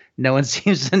reason, like no one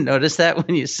seems to notice that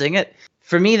when you sing it.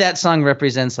 For me, that song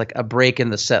represents like a break in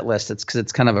the set list. It's because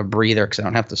it's kind of a breather because I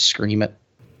don't have to scream it.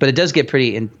 But it does get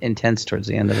pretty intense towards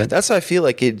the end of it. That's how I feel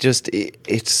like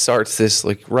it starts this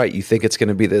like, right, you think it's going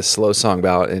to be this slow song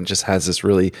ballad and just has this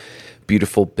really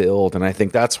beautiful build. And I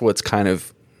think that's what's kind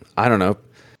of, I don't know.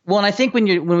 Well, and I think when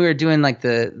we were doing like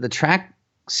the track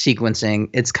sequencing,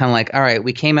 it's kind of like, all right,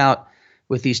 we came out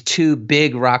with these 2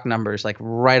 big rock numbers like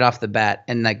right off the bat,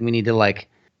 and like we need to like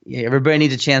everybody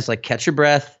needs a chance to like catch your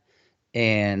breath,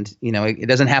 and it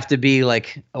doesn't have to be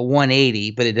like a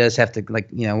 180, but it does have to like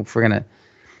if we're gonna,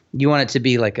 you want it to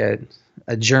be like a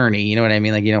journey, you know what I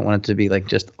mean? Like you don't want it to be like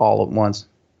just all at once.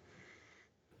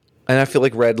 And I feel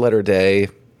like Red Letter Day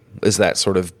is that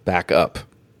sort of back up.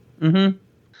 Mm-hmm.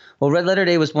 Well, Red Letter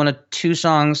Day was one of 2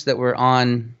 songs that were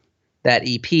on that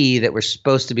EP that were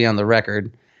supposed to be on the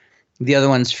record. The other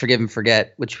one's Forgive and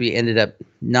Forget, which we ended up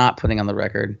not putting on the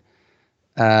record.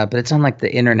 But it's on like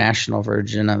the international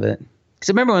version of it. Because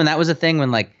remember when that was a thing,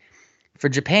 when like for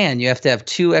Japan, you have to have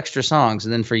 2 extra songs.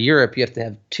 And then for Europe, you have to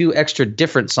have 2 extra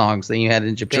different songs than you had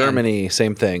in Japan. Germany,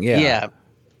 same thing. Yeah. Yeah.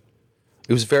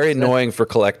 It was very annoying for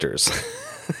collectors.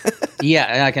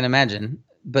 Yeah, I can imagine.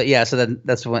 But yeah, so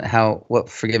that's what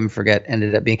Forgive and Forget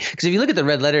ended up being. Because if you look at the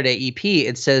Red Letter Day EP,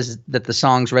 it says that the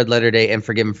songs Red Letter Day and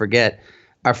Forgive and Forget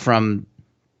are from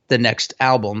the next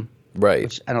album. Right.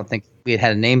 Which I don't think we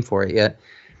had a name for it yet.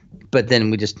 But then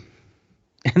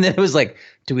and then it was like,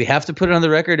 do we have to put it on the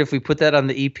record if we put that on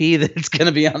the EP that it's going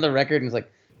to be on the record? And it's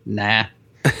like, nah.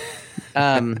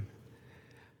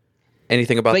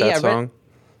 Anything about that song?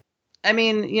 I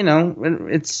mean,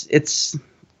 it's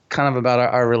kind of about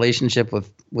our relationship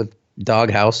with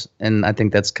Doghouse, and I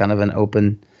think that's kind of an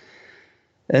open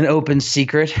an open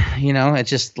secret, you know. It's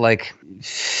just like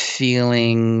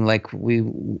feeling like we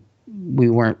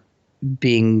weren't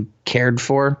being cared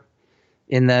for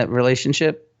in that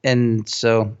relationship. And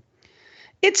so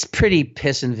it's pretty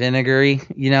piss and vinegary,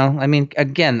 you know. I mean,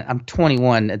 again, I'm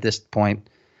 21 at this point,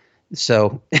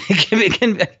 so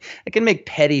it can make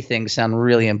petty things sound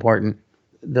really important.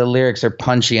 The lyrics are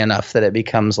punchy enough that it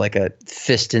becomes like a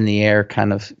fist in the air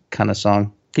kind of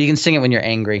song. You can sing it when you're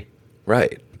angry.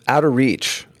 Right. Out of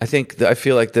Reach. I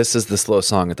feel like this is the slow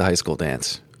song at the high school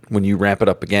dance. When you ramp it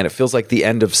up again, it feels like the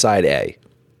end of side A.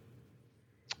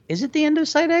 Is it the end of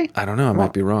side A? I don't know. I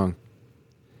might be wrong.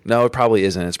 No, it probably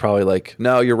isn't. It's probably like,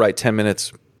 no, you're right. 10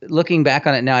 minutes. Looking back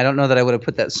on it now, I don't know that I would have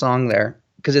put that song there,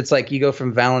 because it's like you go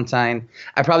from Valentine.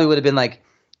 I probably would have been like,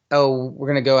 oh, we're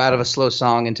going to go out of a slow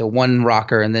song into one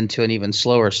rocker and then to an even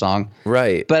slower song.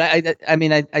 Right. But I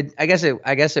mean, I guess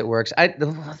it works.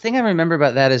 The thing I remember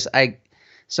about that is I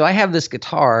have this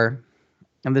guitar,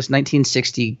 and this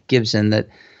 1960 Gibson that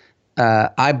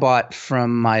I bought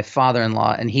from my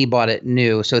father-in-law, and he bought it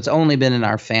new. So it's only been in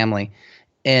our family.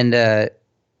 And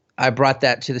I brought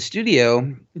that to the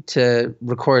studio to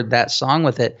record that song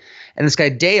with it. And this guy,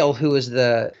 Dale, who was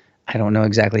I don't know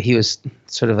exactly, he was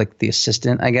sort of like the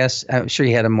assistant, I guess. I'm sure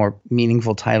he had a more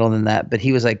meaningful title than that. But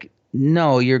he was like,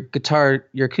 no, your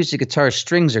acoustic guitar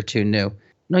strings are too new.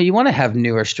 No, you want to have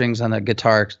newer strings on a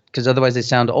guitar because otherwise they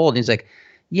sound old. And he's like,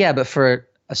 yeah, but for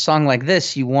a song like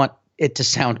this, you want it to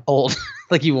sound old.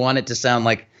 Like you want it to sound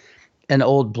like an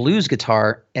old blues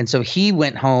guitar. And so he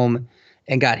went home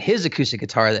and got his acoustic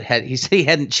guitar that he said he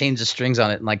hadn't changed the strings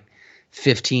on it in like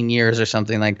 15 years or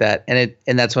something like that.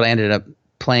 And that's what I ended up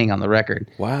playing on the record.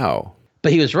 Wow.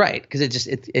 But he was right, because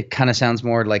it kind of sounds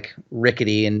more like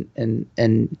rickety and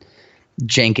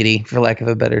jankety, for lack of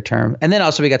a better term. And then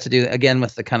also we got to do again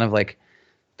with the kind of like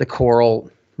the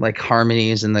choral like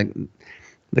harmonies and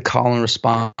the call and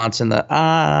response and the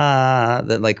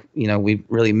that, like, you know, we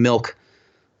really milk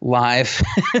live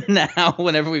now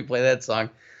whenever we play that song.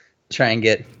 Try and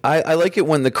get. I like it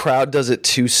when the crowd does it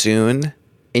too soon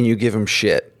and you give them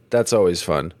shit. That's always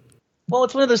fun. Well,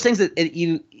 it's one of those things that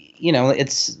you know,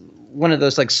 it's one of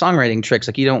those like songwriting tricks.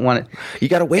 Like you don't want it. You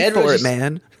got to wait for it,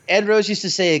 man. Ed Rose used to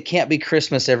say it can't be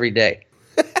Christmas every day.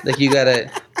 Like you got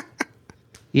to,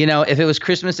 you know, if it was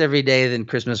Christmas every day, then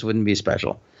Christmas wouldn't be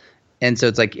special. And so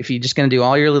it's like, if you're just going to do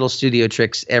all your little studio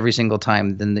tricks every single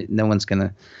time, then no one's going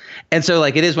to. And so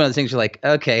like, it is one of the things you're like,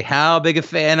 okay, how big a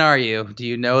fan are you? Do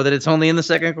you know that it's only in the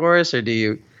second chorus, or do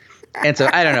you? And so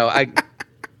I don't know.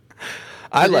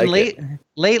 I like it.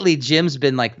 Lately, Jim's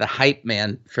been like the hype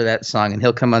man for that song, and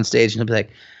he'll come on stage and he'll be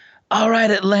like, all right,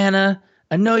 Atlanta,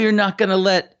 I know you're not going to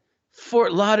let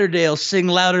Fort Lauderdale sing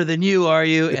louder than you, are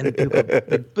you? And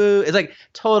boo. It's like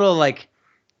total like,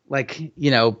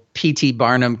 you know, P.T.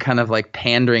 Barnum kind of like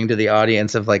pandering to the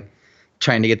audience of like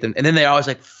trying to get them. And then they're always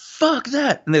like, fuck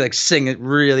that. And they like sing it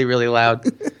really, really loud.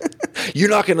 You're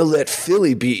not going to let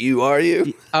Philly beat you, are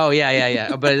you? Oh,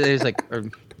 yeah. But it's like,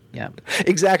 yeah.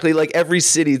 Exactly. Like every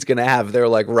city's going to have their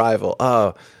like rival.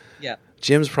 Oh, yeah.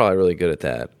 Jim's probably really good at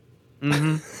that.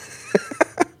 Mm-hmm.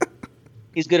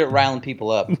 He's good at riling people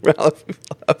up.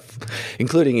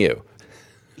 Including you.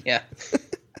 Yeah.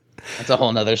 That's a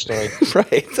whole nother story.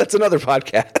 Right. That's another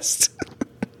podcast.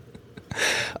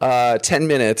 10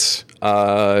 minutes.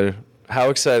 How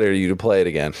excited are you to play it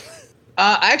again?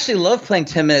 I actually love playing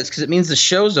 10 minutes because it means the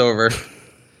show's over.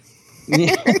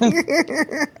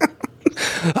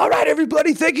 All right,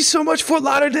 everybody. Thank you so much, Fort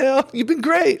Lauderdale. You've been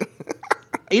great.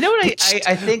 You know what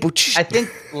I think? I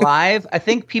think live, I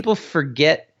think people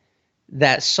forget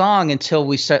that song until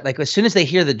we start. Like as soon as they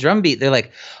hear the drum beat, they're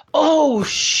like, "Oh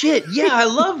shit, yeah, I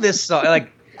love this song." Like,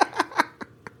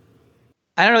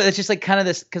 I don't know. It's just like kind of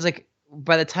this, because like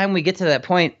by the time we get to that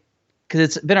point, because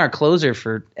it's been our closer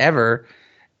forever,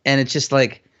 and it's just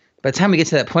like by the time we get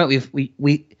to that point,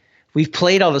 we've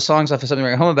played all the songs off of Something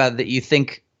Right Home About that you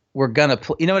think we're gonna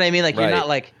play. You know what I mean? Like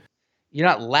right. you're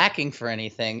not lacking for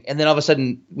anything, and then all of a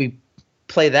sudden we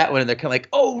play that one, and they're kind of like,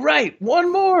 "Oh right, one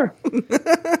more."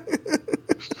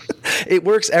 It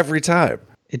works every time.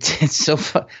 It's so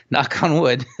far. Knock on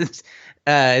wood.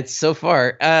 It's so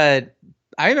far. I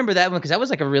remember that one because that was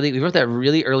like we wrote that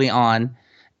really early on,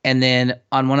 and then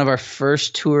on one of our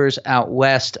first tours out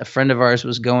west, a friend of ours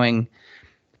was going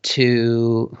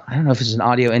to, I don't know if it's an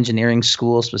audio engineering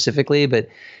school specifically, but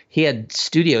he had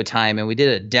studio time, and we did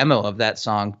a demo of that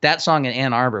song. That song in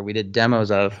Ann Arbor, we did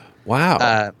demos of.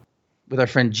 Wow. With our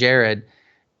friend Jared,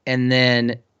 and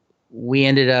then we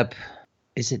ended up.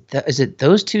 Is it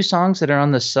those two songs that are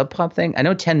on the Sub Pop thing? I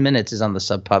know 10 Minutes is on the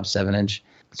Sub Pop 7-inch.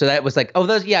 So that was like, oh,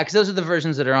 those, yeah, because those are the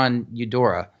versions that are on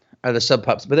Eudora. are the Sub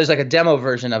Pups, but there's like a demo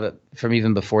version of it from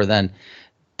even before then.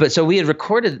 But so we had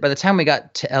recorded, by the time we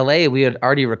got to LA, we had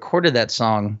already recorded that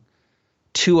song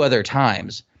 2 other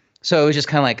times. So it was just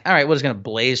kind of like, all right, we're just going to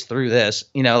blaze through this,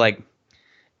 like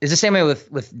it's the same way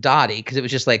with Dottie. Because it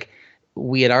was just like,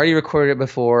 we had already recorded it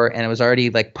before and it was already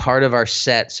like part of our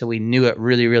set. So we knew it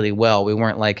really, really well. We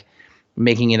weren't like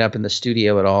making it up in the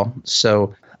studio at all.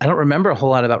 So I don't remember a whole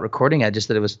lot about recording it, just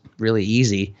that it was really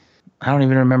easy. I don't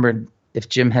even remember if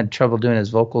Jim had trouble doing his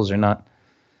vocals or not.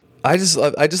 I just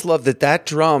love that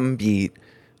drum beat.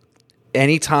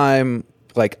 Anytime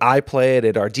like I play it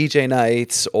at our DJ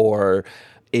nights, or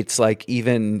it's like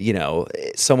even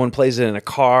someone plays it in a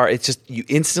car, it's just you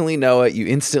instantly know it.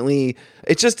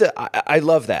 It's just I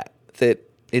love that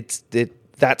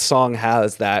that song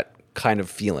has that kind of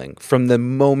feeling from the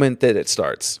moment that it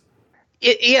starts.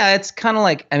 It's kind of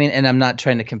like, I mean, and I'm not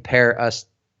trying to compare us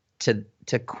to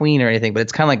Queen or anything, but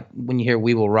it's kind of like when you hear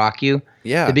 "We Will Rock You."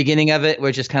 Yeah, the beginning of it, where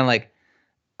it's just kind of like,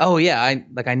 oh yeah,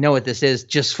 I know what this is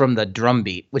just from the drum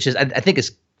beat, which is I think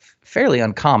is fairly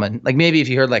uncommon. Like maybe if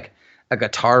you heard like a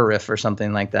guitar riff or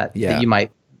something like that, that you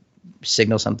might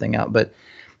signal something out. But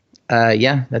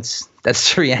yeah, that's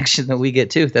the reaction that we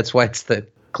get too. That's why it's the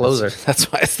closer. That's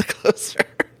why it's the closer.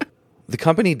 The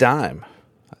Company Dime.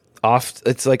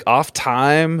 It's like off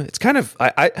time. It's kind of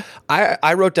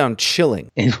I wrote down chilling.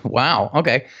 Wow.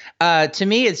 Okay. To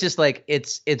me, it's just like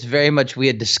it's very much we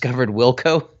had discovered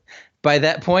Wilco by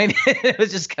that point. It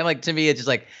was just kind of like, to me, it's just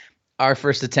like our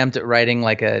first attempt at writing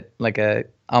like a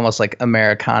almost like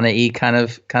Americana-y kind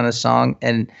of song.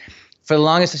 And for the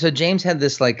longest, so James had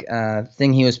this like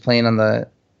thing he was playing on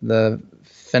the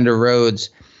Fender Rhodes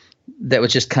that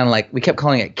was just kind of like, we kept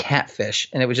calling it Catfish,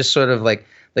 and it was just sort of like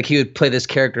he would play this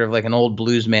character of like an old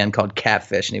blues man called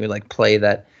Catfish, and he would like play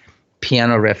that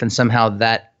piano riff, and somehow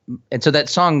so that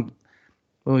song,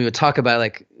 when we would talk about it,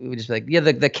 like we would just be like, yeah,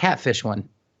 the Catfish one,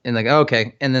 and like, oh,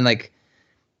 okay, and then like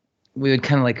we would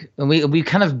kind of like, and we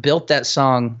kind of built that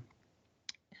song.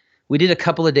 We did a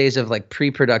couple of days of like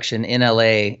pre-production in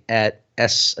LA at I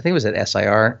think it was at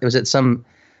SIR. It was at some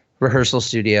rehearsal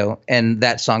studio, and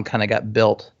that song kind of got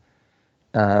built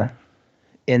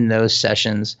in those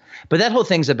sessions. But that whole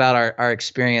thing's about our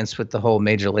experience with the whole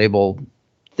major label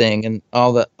thing and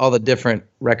all the different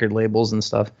record labels and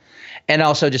stuff. And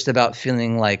also just about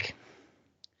feeling like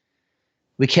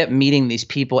we kept meeting these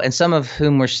people, and some of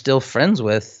whom we're still friends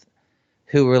with,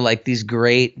 who were like these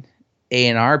great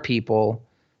A&R people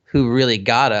who really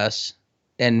got us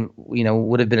and,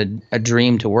 would have been a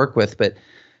dream to work with, but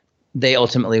they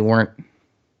ultimately weren't,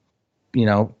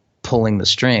 pulling the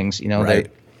strings,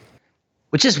 right.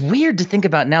 Which is weird to think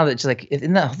about now. That it's like,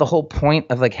 isn't that the whole point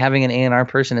of like having an A&R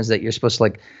person, is that you're supposed to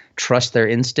like trust their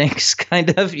instincts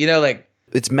kind of, like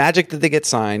it's magic that they get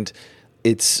signed.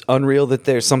 It's unreal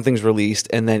that something's released,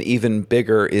 and then even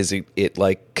bigger is it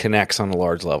like connects on a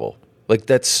large level. Like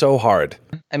that's so hard.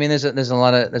 I mean, there's a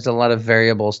lot of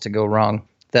variables to go wrong,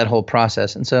 that whole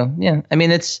process. And so, yeah, I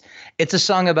mean, it's a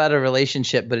song about a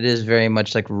relationship, but it is very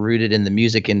much like rooted in the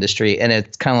music industry. And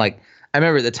it's kind of like, I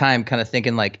remember at the time kind of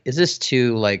thinking like, is this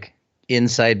too like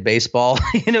inside baseball?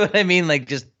 You know what I mean? Like,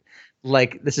 just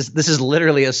like, this is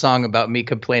literally a song about me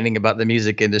complaining about the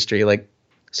music industry. Like,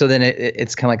 so then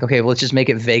it's kind of like, okay, well, let's just make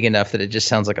it vague enough that it just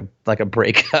sounds like a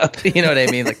breakup. You know what I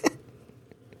mean? Like,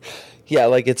 yeah,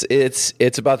 like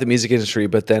it's about the music industry,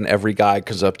 but then every guy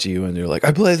comes up to you and they're like,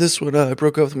 I play this one, I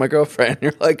broke up with my girlfriend.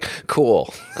 You're like,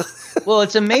 cool. Well,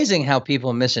 it's amazing how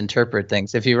people misinterpret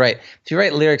things. If you write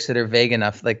lyrics that are vague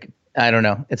enough, like, I don't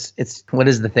know, it's what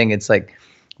is the thing? It's like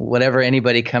whenever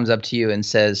anybody comes up to you and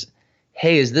says,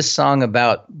 hey, is this song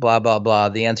about blah, blah, blah?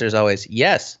 The answer is always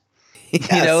yes.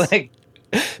 Yes. Like,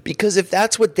 because if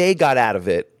that's what they got out of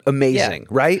it, amazing,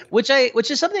 right? Which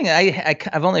is something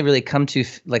I've only really come to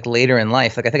like later in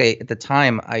life. Like I think at the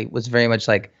time I was very much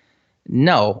like,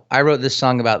 no, I wrote this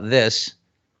song about this.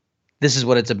 This is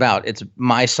what it's about. It's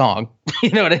my song.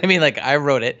 You know what I mean? Like I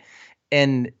wrote it,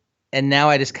 and now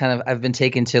I just kind of, I've been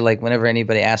taken to like, whenever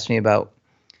anybody asks me about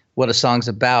what a song's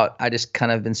about, I just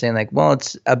kind of been saying like, well,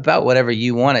 it's about whatever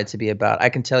you want it to be about. I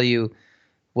can tell you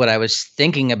what I was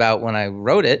thinking about when I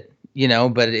wrote it,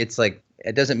 but it's like,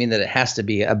 it doesn't mean that it has to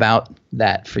be about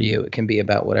that for you. It can be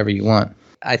about whatever you want.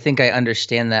 I think I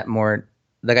understand that more.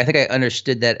 Like, I think I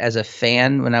understood that as a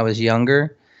fan when I was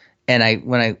younger. And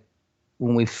when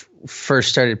we first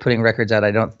started putting records out,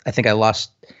 I think I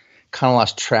lost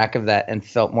track of that and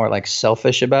felt more like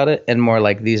selfish about it, and more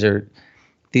like these are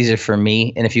for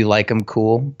me. And if you like them,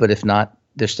 cool. But if not,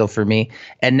 they're still for me.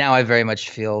 And now I very much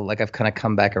feel like I've kind of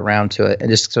come back around to it and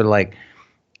just sort of like,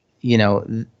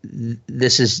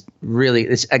 this is really,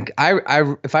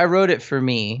 if I wrote it for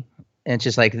me, And it's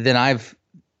just like, then I've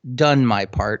done my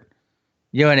part.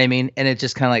 You know what I mean? And it's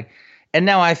just kind of like, and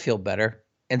now I feel better.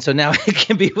 And so now it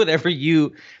can be whatever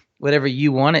you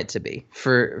want it to be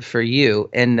for you.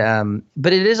 And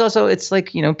but it is also, it's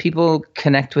like, people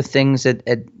connect with things at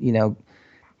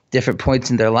different points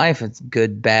in their life. It's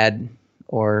good, bad,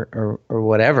 or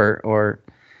whatever, or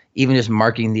even just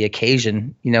marking the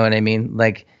occasion. You know what I mean?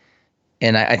 Like,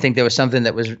 and I think there was something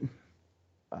that was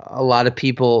a lot of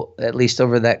people, at least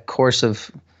over that course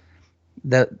of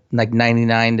that, like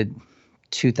 99 to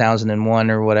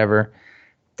 2001 or whatever,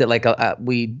 that like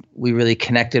we really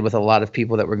connected with a lot of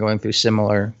people that were going through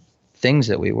similar things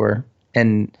that we were.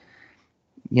 And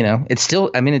it's still,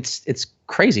 I mean, it's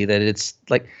crazy that it's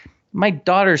like my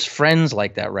daughter's friends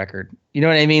like that record. You know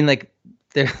what I mean? Like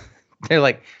they're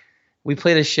like, we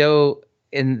played a show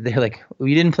and they're like, well,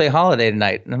 you didn't play Holiday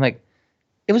tonight. And I'm like,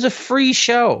 it was a free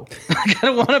show. I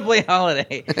don't want to play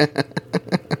Holiday.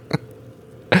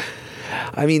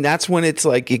 I mean, that's when it's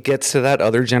like it gets to that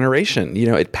other generation.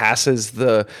 It passes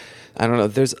the, I don't know.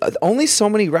 There's only so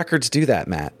many records do that,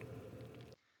 Matt.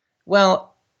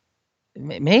 Well,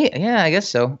 yeah, I guess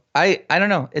so. I don't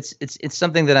know. It's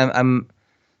something that I'm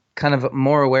kind of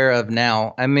more aware of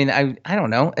now. I mean, I don't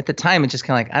know. At the time, it's just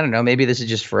kind of like, I don't know. Maybe this is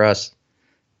just for us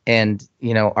and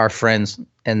our friends,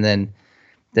 and then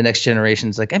the next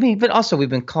generation's like, I mean, but also we've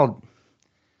been called,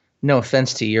 no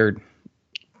offense to your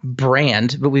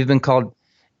brand, but we've been called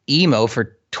emo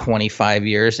for 25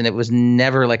 years, and it was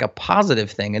never like a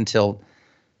positive thing until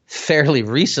fairly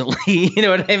recently. You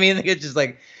know what I mean? Like, it's just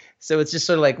like, so it's just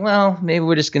sort of like, well, maybe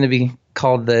we're just going to be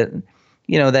called the,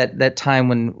 that time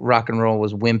when rock and roll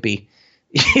was wimpy.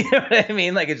 You know what I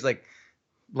mean? Like, it's like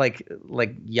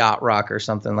yacht rock or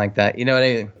something like that. You know what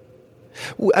I mean?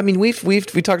 I mean, we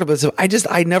talked about this.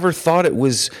 I never thought it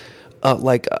was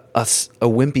like a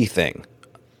wimpy thing,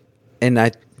 and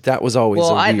that was always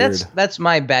weird. That's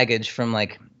my baggage from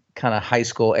like kind of high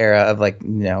school era of like,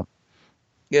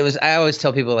 it was, I always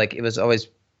tell people like, it was always,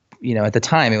 at the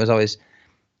time it was always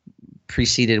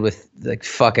preceded with like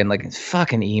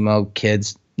fucking emo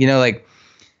kids, like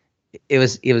it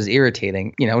was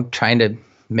irritating, trying to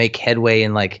make headway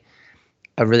in like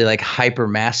a really like hyper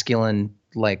masculine,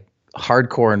 like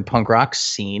hardcore and punk rock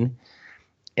scene.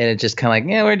 And it's just kind of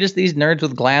like, yeah, we're just these nerds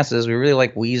with glasses. We really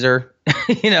like Weezer,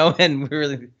 and we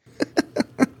really.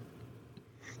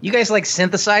 You guys like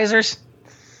synthesizers?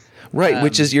 Right,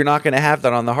 which is, you're not going to have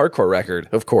that on the hardcore record,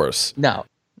 of course. No.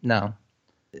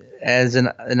 As an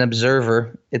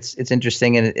observer, it's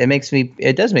interesting, and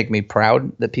it does make me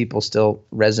proud that people still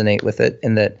resonate with it,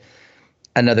 and that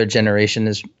another generation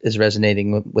is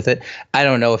resonating with it. I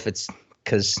don't know if it's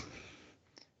because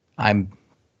I'm,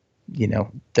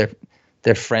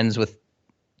 they're friends with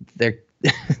their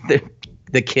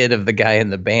the kid of the guy in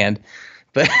the band,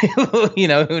 but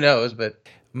who knows? But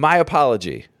my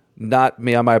apology, not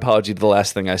me. My apology to the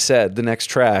last thing I said. The next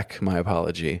track, my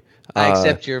apology. I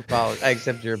accept your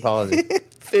apology.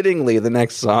 Fittingly, the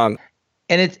next song.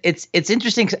 And it's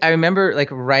interesting because I remember like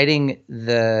writing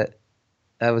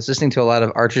I was listening to a lot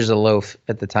of Archers of Loaf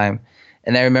at the time,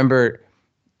 and I remember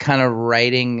kind of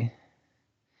writing.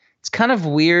 It's kind of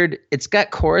weird. It's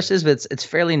got choruses, but it's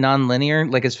fairly non-linear.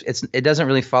 Like it doesn't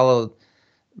really follow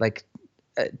like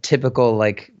a typical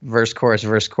like verse chorus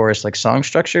like song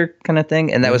structure kind of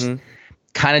thing. And that was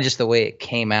kind of just the way it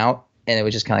came out. And it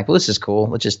was just kind of like, well, this is cool.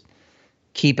 Let's just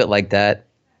keep it like that.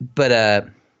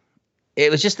 But it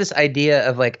was just this idea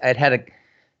of like I'd had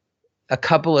a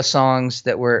couple of songs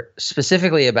that were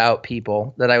specifically about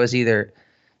people that I was either,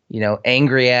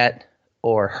 angry at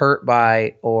or hurt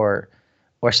by or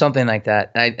something like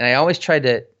that. And I always tried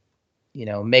to,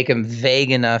 make them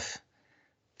vague enough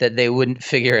that they wouldn't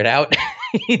figure it out,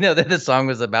 that the song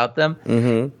was about them.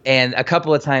 Mm-hmm. And a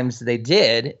couple of times they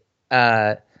did.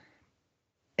 And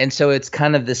so it's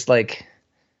kind of this like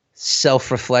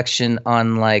self-reflection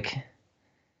on like,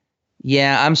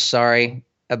 yeah, I'm sorry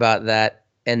about that.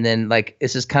 And then like,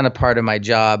 this is kind of part of my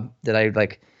job that I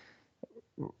like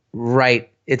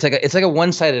write. It's like a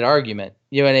one-sided argument.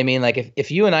 You know what I mean? Like if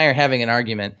you and I are having an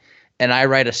argument and I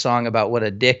write a song about what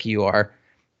a dick you are,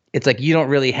 it's like you don't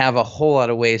really have a whole lot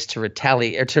of ways to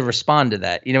retaliate or to respond to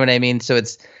that. You know what I mean? So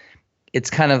it's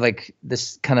kind of like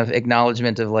this kind of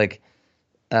acknowledgement of like,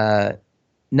 no,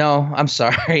 I'm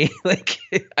sorry. Like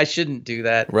I shouldn't do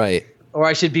that. Right. Or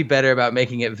I should be better about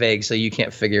making it vague so you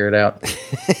can't figure it out.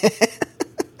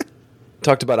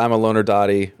 Talked about I'm a Loner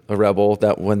Dottie, a Rebel.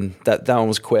 That one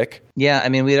was quick. Yeah, I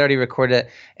mean, we had already recorded it.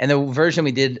 And the version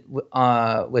we did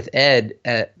with Ed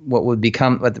at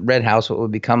at Red House, what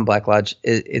would become Black Lodge,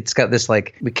 it's got this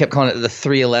like, we kept calling it the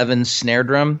 311 snare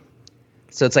drum.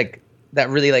 So it's like that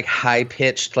really like high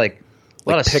pitched like a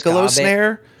lot of piccolo ska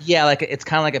snare. Yeah, like it's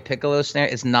kind of like a piccolo snare.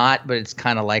 It's not, but it's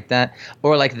kind of like that.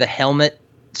 Or like the helmet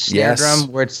snare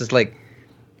drum, where it's just like.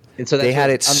 And so they had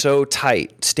it so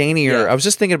tight. Stanier, I was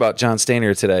just thinking about John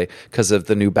Stanier today because of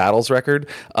the new Battles record,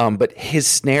 but his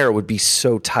snare would be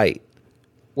so tight.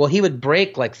 Well, he would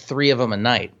break like 3 of them a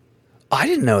night. I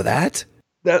didn't know that.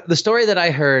 The story that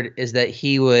I heard is that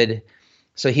he would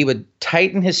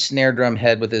tighten his snare drum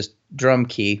head with his drum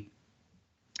key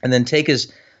and then take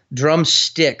his drum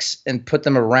sticks and put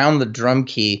them around the drum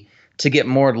key to get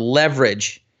more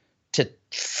leverage to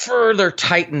further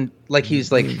tighten. Like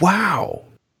he's like, wow.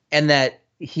 And that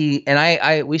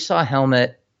we saw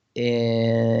Helmet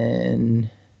in,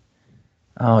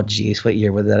 oh geez, what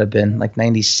year would that have been? Like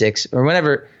 96 or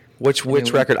whenever. Which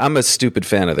record? I'm a stupid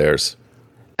fan of theirs.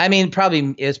 I mean,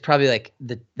 it was probably like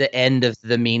the end of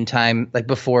the Meantime, like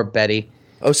before Betty.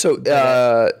 Oh, so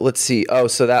let's see. Oh,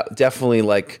 so that definitely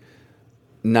like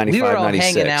 95, we were all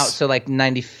 96. hanging out, so like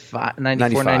 94,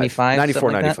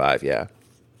 95, yeah.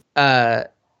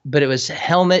 But it was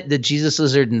Helmet, the Jesus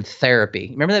Lizard, and Therapy.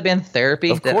 Remember that band Therapy?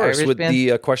 Of course, Irish with band?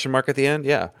 the question mark at the end.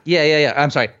 Yeah. Yeah.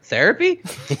 I'm sorry, Therapy.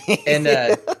 And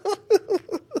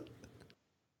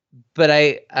but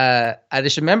I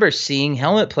just remember seeing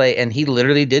Helmet play, and he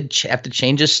literally did have to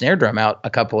change his snare drum out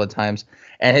a couple of times,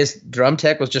 and his drum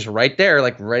tech was just right there,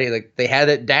 like ready, like they had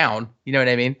it down. You know what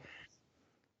I mean?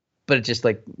 But it just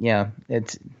like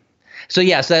it's. So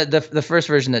the first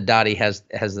version of Dottie has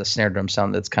the snare drum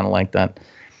sound that's kind of like that.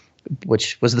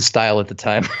 Which was the style at the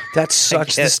time. That's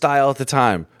such the style at the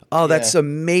time. Oh, that's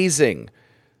amazing.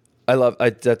 I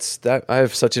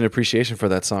have such an appreciation for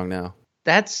that song now.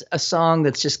 That's a song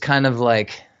that's just kind of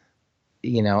like,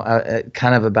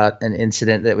 kind of about an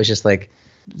incident that was just like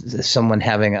someone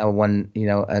having a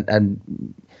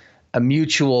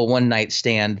mutual one night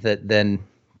stand that then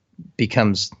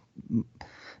becomes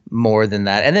more than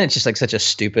that. And then it's just like such a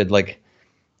stupid, like,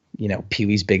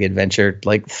 Pee-wee's Big Adventure,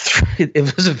 like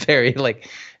it was a very like,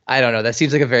 I don't know. That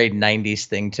seems like a very 90s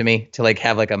thing to me to like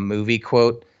have like a movie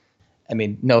quote. I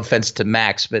mean, no offense to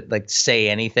Max, but like say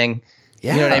anything.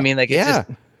 Yeah. You know what I mean? Like, that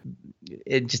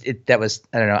was,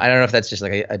 I don't know. I don't know if that's just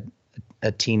like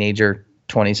a teenager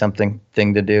 20 something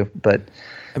thing to do, but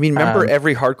I mean, remember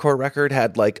every hardcore record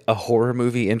had like a horror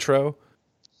movie intro.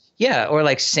 Yeah. Or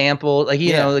like sample, like,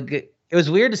 like, it was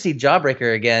weird to see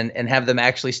Jawbreaker again and have them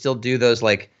actually still do those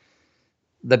like,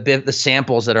 the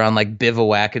samples that are on like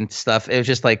Bivouac and stuff. It was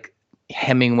just like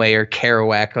Hemingway or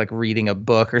Kerouac like reading a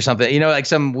book or something, like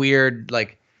some weird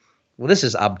like, well, this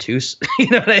is obtuse.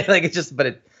 Like it's just,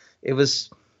 but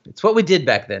it's what we did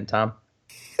back then, Tom.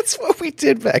 It's what we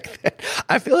did back then.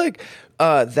 I feel like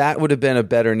that would have been a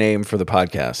better name for the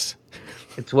podcast.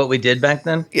 It's what we did back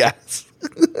then? Yes.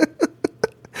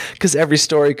 Because every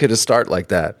story could have started like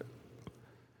that.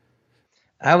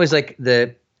 I always like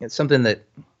something that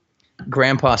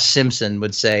Grandpa Simpson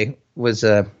would say was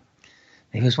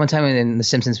he was one time in The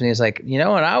Simpsons when he was like, and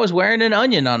I was wearing an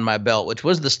onion on my belt, which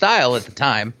was the style at the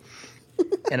time.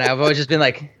 And I've always just been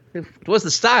like, it was the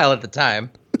style at the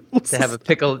time to have a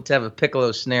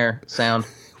piccolo snare sound.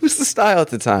 It was the style at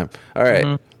the time. All right.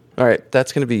 Mm-hmm. All right.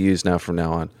 That's going to be used now from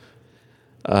now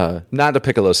on. Not a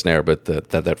piccolo snare, but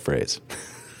that phrase.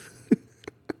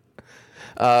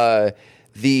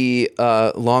 The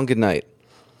Long Goodnight.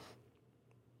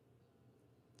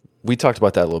 We talked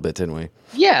about that a little bit, didn't we?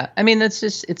 Yeah, I mean that's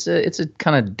just it's a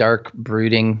kind of dark,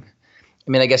 brooding.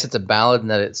 I mean, I guess it's a ballad in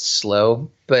that it's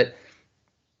slow, but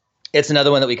it's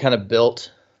another one that we kind of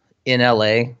built in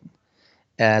LA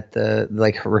at the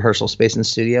like rehearsal space in the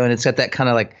studio, and it's got that kind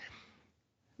of like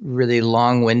really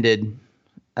long-winded,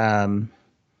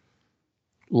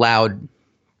 loud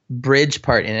bridge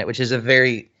part in it, which is a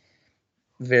very,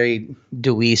 very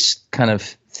Deweese kind of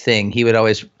thing. He would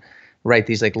always write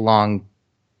these like long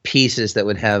pieces that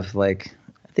would have like,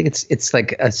 I think it's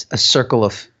like a circle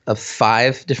of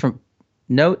 5 different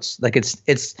notes. Like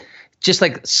it's just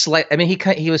like slight. I mean,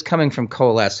 he was coming from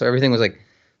Coalesce, so everything was like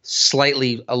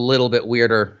slightly a little bit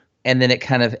weirder, and then it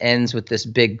kind of ends with this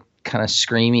big kind of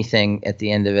screamy thing at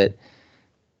the end of it,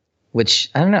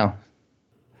 which I don't know.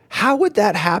 How would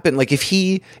that happen? Like if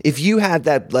you had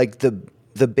that, like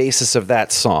the basis of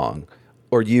that song,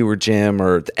 or you or Jim,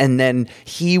 and then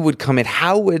he would come in,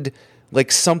 how would like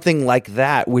something like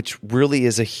that, which really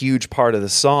is a huge part of the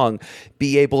song,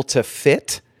 be able to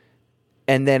fit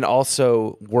and then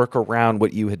also work around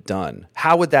what you had done?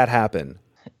 How would that happen?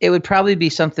 It would probably be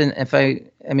something, I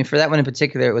mean, for that one in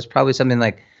particular, it was probably something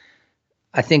like,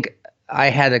 I think I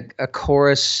had a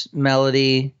chorus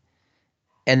melody,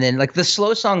 And then like the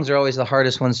slow songs are always the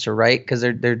hardest ones to write because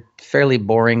they're fairly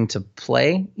boring to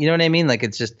play. You know what I mean? Like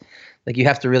it's just like you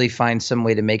have to really find some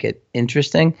way to make it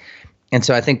interesting. And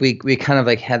so I think we kind of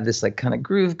like had this like kind of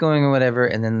groove going or whatever.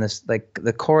 And then this like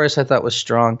the chorus I thought was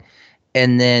strong.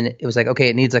 And then it was like, okay,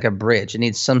 it needs like a bridge. It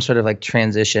needs some sort of like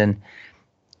transition.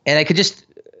 And I could just,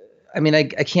 I mean, I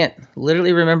can't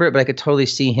literally remember it, but I could totally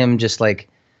see him just like,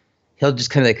 he'll just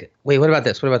kind of like, wait, what about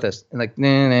this? What about this? And like,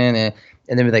 nah, nah, nah.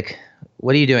 And then be like,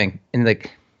 what are you doing? And like,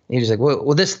 and he's just like,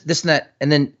 well, this and that,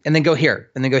 and then go here,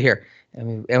 and then go here.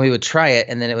 And we would try it.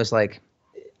 And then it was like,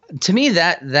 to me,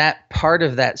 that part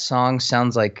of that song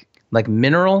sounds like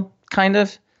Mineral kind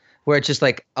of, where it's just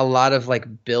like a lot of like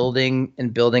building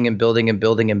and building and building and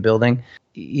building and building.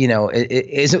 You know, it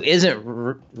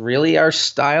isn't really our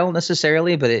style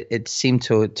necessarily, but it seemed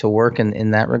to work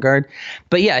in that regard.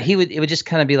 But yeah, it would just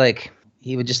kind of be like,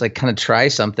 he would just like kind of try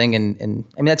something. And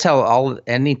I mean, that's how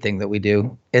anything that we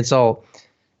do, it's all,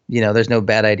 you know, there's no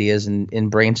bad ideas in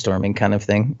brainstorming kind of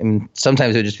thing. And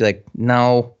sometimes it would just be like,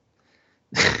 no.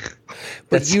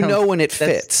 But you know when it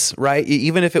fits, right?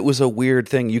 Even if it was a weird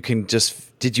thing, you can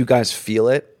just, did you guys feel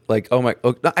it? Like,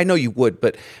 I know you would,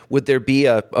 but would there be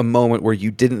a moment where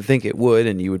you didn't think it would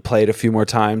and you would play it a few more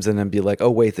times and then be like, oh,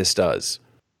 wait, this does?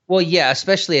 Well, yeah,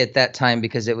 especially at that time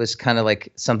because it was kind of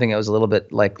like something that was a little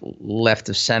bit like left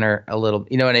of center a little,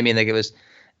 you know what I mean? Like it was,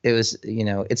 you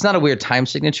know, it's not a weird time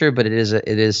signature, but it is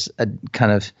a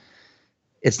kind of,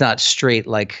 it's not straight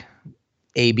like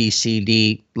A, B, C,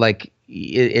 D, like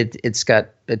it's got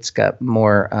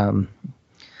more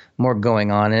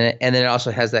going on in it. And then it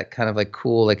also has that kind of like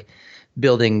cool, like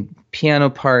building piano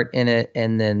part in it.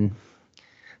 And then,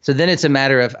 so then it's a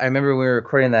matter of, I remember we were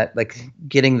recording that, like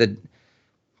getting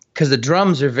cause the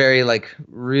drums are very like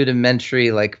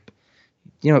rudimentary, like,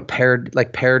 you know,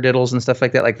 paradiddles and stuff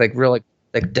like that. Like real, like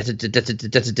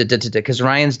because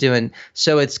Ryan's doing,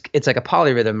 so it's like a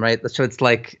polyrhythm, right? So it's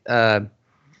like,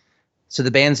 so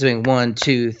the band's doing 1,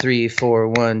 2, 3, 4,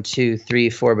 1, 2, 3,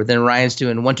 4, but then Ryan's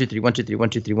doing 1, 2, 3, 1, 2, 3, 1,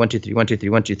 2, 3, 1, 2, 3, 1, 2, 3,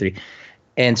 1, 2, 3.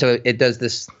 And so it does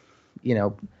this, you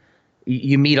know,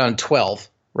 you meet on 12,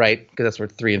 right? Because that's where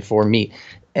 3 and 4 meet.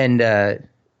 And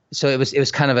so it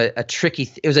was kind of a tricky,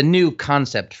 it was a new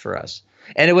concept for us.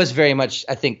 And it was very much,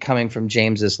 I think, coming from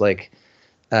James's like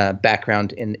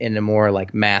background in a more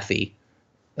like mathy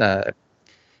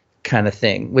kind of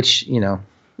thing, which, you know,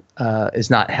 is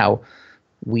not how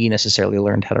we necessarily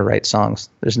learned how to write songs.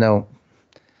 There's no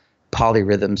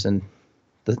polyrhythms in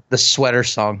the sweater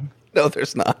song. No,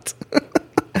 there's not.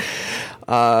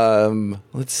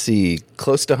 Let's see.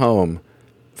 Close to Home.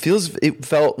 It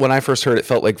felt, when I first heard it,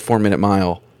 felt like 4 Minute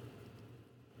Mile.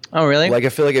 Oh, really? Like, I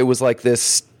feel like it was like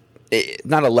this,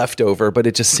 not a leftover, but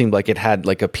it just seemed like it had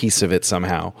like a piece of it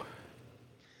somehow.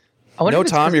 No,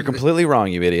 Tom, you're completely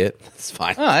wrong, you idiot. It's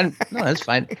fine. No, that's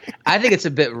fine. I think it's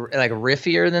a bit like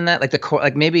riffier than that. Like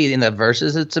like maybe in the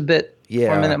verses it's a bit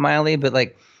 4 Minute Miley, but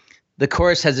like the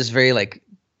chorus has this very like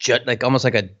like almost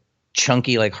like a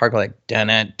chunky like hardcore like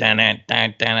dun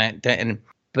and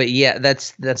but yeah,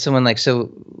 that's someone like,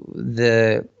 so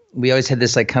we always had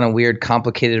this like kind of weird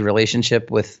complicated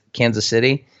relationship with Kansas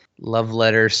City, love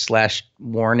letter /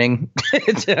 warning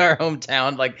to our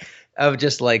hometown, like of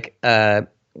just like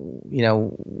you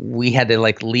know, we had to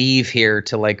like leave here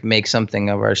to like make something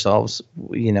of ourselves.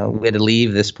 You know, we had to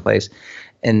leave this place,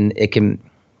 and it can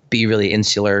be really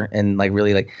insular and like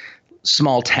really like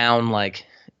small town, like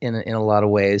in a lot of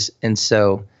ways. And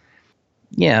so,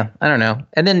 yeah, I don't know.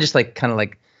 And then just like kind of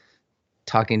like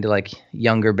talking to like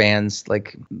younger bands,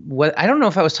 like what, I don't know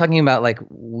if I was talking about like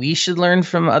we should learn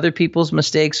from other people's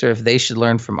mistakes or if they should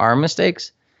learn from our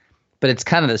mistakes, but it's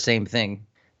kind of the same thing.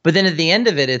 But then at the end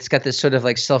of it, it's got this sort of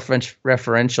like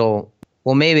self-referential,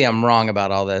 well, maybe I'm wrong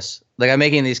about all this. Like I'm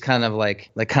making these kind of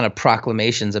like kind of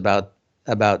proclamations about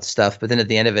stuff. But then at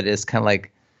the end of it, it's kind of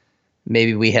like,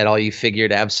 maybe we had all you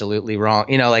figured absolutely wrong.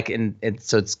 You know, like, and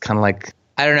so it's kind of like,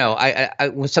 I don't know. I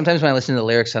sometimes when I listen to the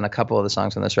lyrics on a couple of the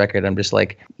songs on this record, I'm just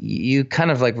like, you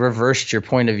kind of like reversed your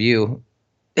point of view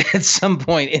at some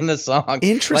point in the song.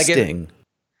 Interesting.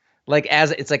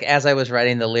 As I was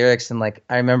writing the lyrics, and like,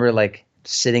 I remember like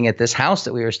sitting at this house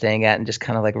that we were staying at and just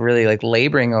kind of like really like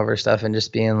laboring over stuff and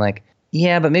just being like,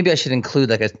 yeah, but maybe I should include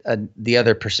like the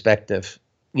other perspective,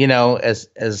 you know, as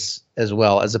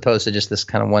well, as opposed to just this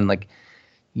kind of one like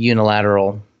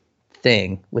unilateral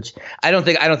thing, which I don't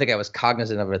think I was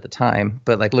cognizant of it at the time,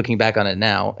 but like looking back on it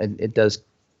now, it does.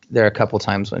 There are a couple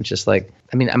times when it's just like,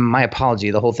 I mean, my apology,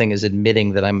 the whole thing is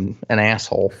admitting that I'm an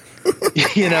asshole,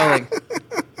 you know, like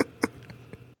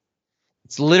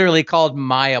It's literally called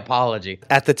My Apology.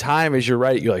 At the time, as you're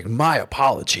writing, you're like, my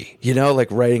apology, like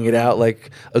writing it out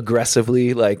like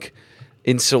aggressively, like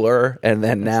insular. And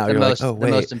then now you're like, oh, wait.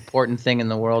 The most important thing in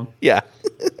the world. Yeah.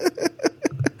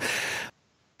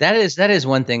 That is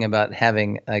one thing about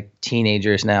having like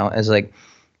teenagers now, is like,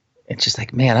 it's just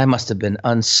like, man, I must have been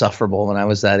unsufferable when I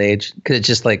was that age. Because it's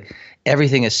just like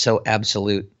everything is so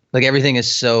absolute. Like everything is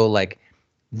so like,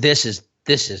 this is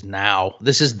now.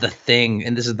 This is the thing.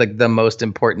 And this is like the most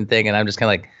important thing. And I'm just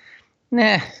kind of like,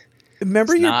 nah.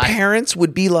 Remember your parents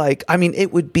would be like, I mean,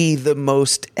 it would be the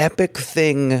most epic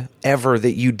thing ever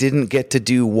that you didn't get to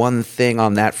do one thing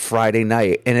on that Friday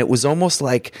night. And it was almost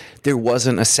like there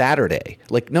wasn't a Saturday.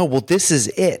 Like, no, well, this is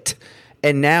it.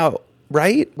 And now,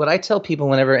 right? What I tell people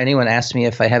whenever anyone asks me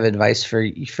if I have advice for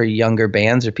younger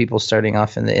bands or people starting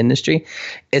off in the industry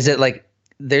is that like,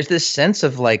 there's this sense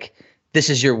of like, this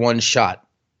is your one shot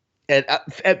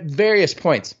at various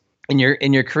points in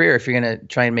your career if you're going to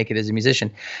try and make it as a musician,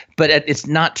 but it's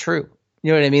not true.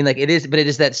 You know what I mean? Like it is, but it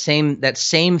is that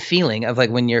same feeling of like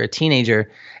when you're a teenager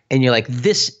and you're like,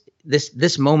 this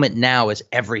moment now is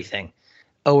everything.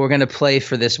 Oh, we're going to play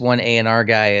for this one A&R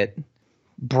guy at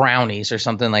Brownies or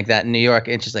something like that in New York.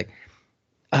 It's just like,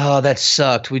 oh, that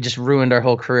sucked. We just ruined our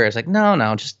whole career. It's like, no,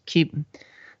 just keep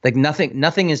like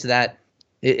nothing is that.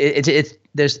 It's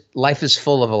there's life is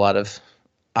full of a lot of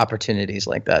opportunities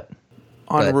like that.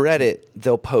 On Reddit,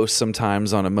 they'll post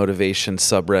sometimes on a motivation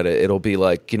subreddit. It'll be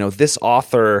like, this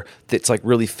author that's like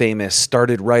really famous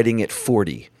started writing at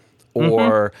 40,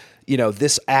 or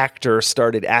this actor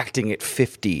started acting at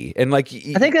 50, and like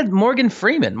I think that's Morgan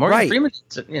Freeman. Right. Freeman,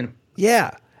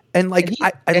 yeah, and like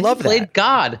I love that. Played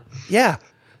God. Yeah.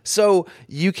 So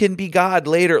you can be God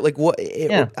later. Like what?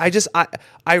 I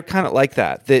kind of like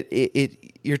that.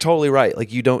 You're totally right.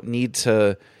 Like you don't need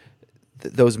to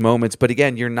those moments, but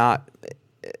again, you're not.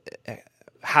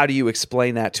 How do you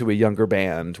explain that to a younger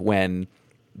band when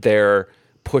they're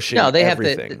pushing? No, they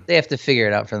everything? They have to figure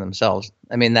it out for themselves.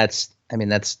 I mean, that's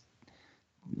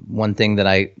one thing that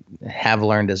I have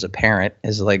learned as a parent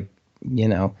is like,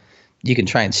 you can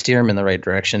try and steer them in the right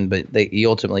direction, but you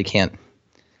ultimately can't.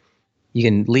 You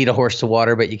can lead a horse to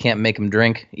water, but you can't make them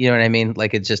drink. You know what I mean?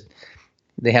 Like it's just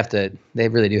they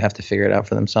really do have to figure it out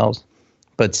for themselves.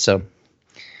 But so.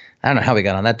 I don't know how we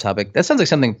got on that topic. That sounds like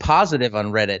something positive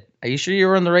on Reddit. Are you sure you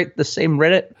were on the same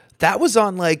Reddit? That was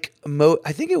on like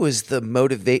I think it was the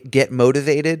Get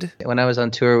Motivated. When I was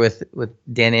on tour with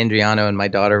Dan Andriano and my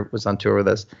daughter was on tour with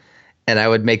us, and I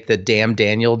would make the damn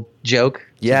Daniel joke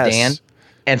to Dan,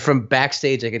 and from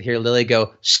backstage I could hear Lily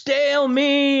go, "Stale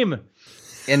meme,"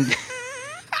 and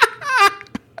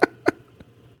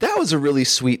that was a really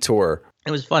sweet tour.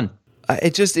 It was fun. I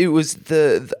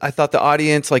thought the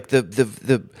audience, like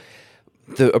the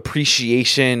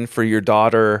appreciation for your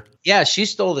daughter. Yeah, she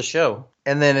stole the show.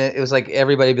 And then it was like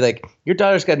everybody would be like, your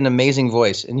daughter's got an amazing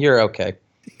voice and you're okay.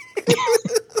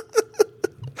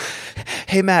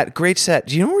 Hey, Matt, great set.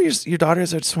 Do you know where your daughter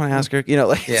is? I just want to ask her.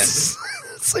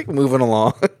 It's like moving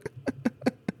along.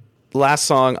 Last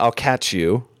song, I'll Catch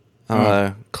You.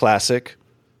 Classic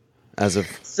as of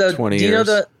 20 years.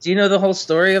 Do you know the whole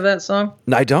story of that song?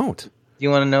 No, I don't. Do you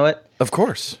want to know it? Of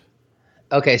course.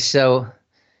 Okay, so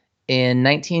in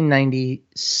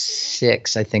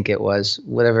 1996, I think it was,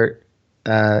 whatever,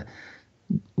 my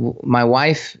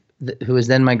wife, who was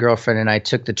then my girlfriend, and I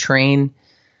took the train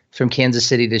from Kansas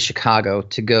City to Chicago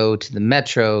to go to the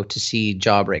Metro to see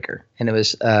Jawbreaker. And it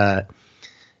was it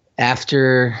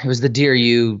was the Dear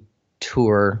You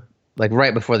tour, like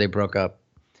right before they broke up.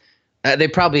 They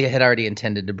probably had already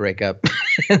intended to break up,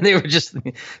 and they were just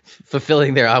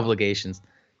fulfilling their obligations.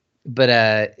 But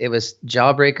it was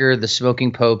Jawbreaker, the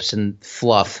Smoking Popes, and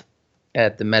Fluff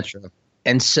at the Metro.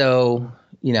 And so,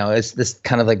 it's this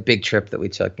kind of like big trip that we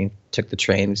took. We took the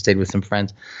train, we stayed with some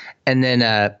friends. And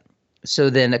then,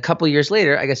 so then a couple years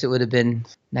later, I guess it would have been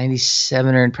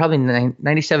 97 or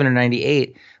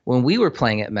 98 when we were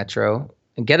playing at Metro,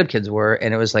 and Get Up Kids were,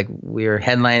 and it was like we were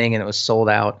headlining and it was sold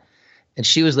out. And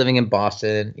she was living in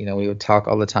Boston. We would talk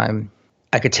all the time.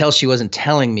 I could tell she wasn't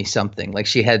telling me something. Like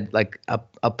she had like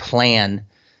a plan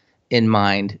in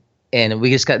mind. And we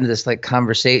just got into this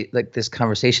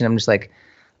conversation. I'm just like,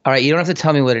 all right, you don't have to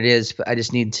tell me what it is, but I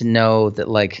just need to know that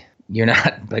like you're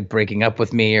not like breaking up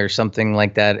with me or something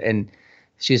like that. And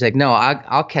she's like, no,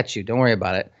 I'll catch you. Don't worry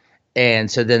about it.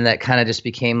 And so then that kind of just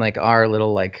became like our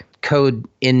little like code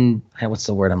in, what's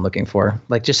the word I'm looking for?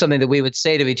 Like just something that we would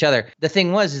say to each other. The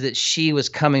thing is that she was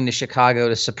coming to Chicago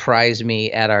to surprise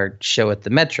me at our show at the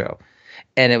Metro.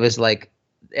 And it was like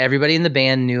everybody in the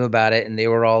band knew about it and they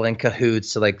were all in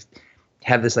cahoots to like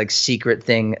have this like secret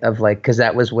thing of like, because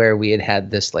that was where we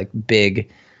had this like big,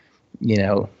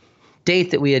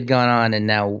 date that we had gone on, and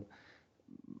now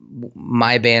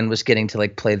my band was getting to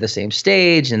like play the same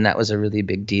stage, and that was a really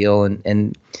big deal.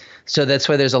 And so that's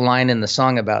why there's a line in the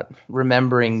song about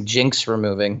remembering Jinx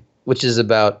removing, which is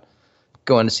about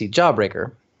going to see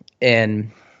Jawbreaker.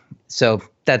 And so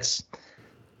that's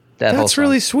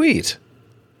really sweet.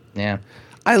 Yeah.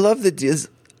 I love the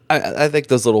I think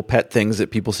those little pet things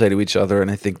that people say to each other,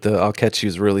 and I think the I'll catch you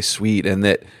is really sweet, and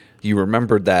that you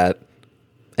remembered that,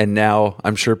 and now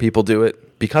I'm sure people do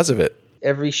it because of it.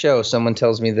 Every show someone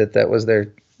tells me that was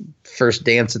their first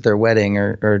dance at their wedding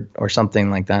or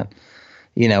something like that,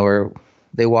 or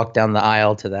they walk down the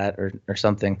aisle to that or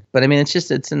something. But I mean,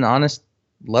 it's an honest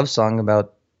love song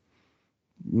about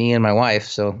me and my wife.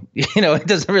 So, it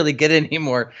doesn't really get any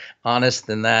more honest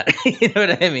than that. You know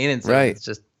what I mean? And so right. It's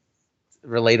just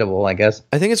relatable, I guess.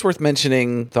 I think it's worth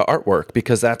mentioning the artwork,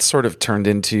 because that's sort of turned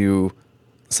into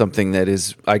something that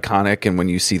is iconic. And when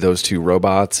you see those two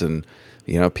robots and,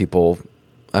 people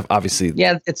obviously.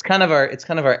 Yeah. It's kind of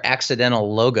our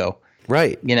accidental logo.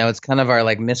 Right. It's kind of our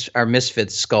like our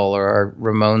Misfits skull or our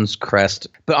Ramones crest.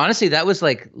 But honestly, that was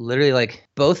like literally like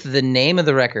both the name of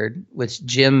the record, which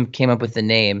Jim came up with the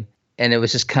name. And it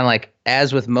was just kind of like,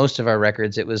 as with most of our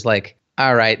records, it was like,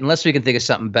 all right, unless we can think of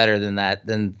something better than that,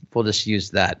 then we'll just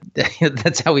use that.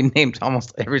 That's how we named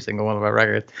almost every single one of our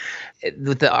records.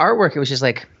 With the artwork, it was just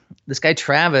like this guy,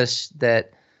 Travis,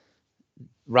 that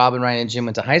Rob and Ryan and Jim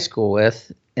went to high school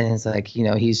with. And it's like,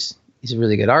 he's a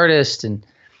really good artist. And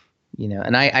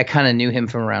and I kind of knew him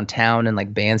from around town and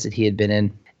like bands that he had been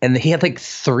in. And he had like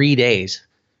 3 days,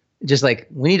 just like,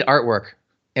 we need artwork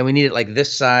and we need it like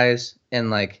this size. And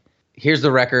like, here's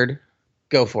the record,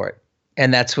 go for it.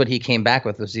 And that's what he came back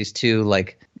with, was these two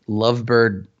like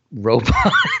lovebird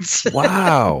robots.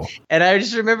 Wow. And I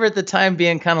just remember at the time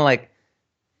being kind of like,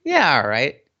 yeah, all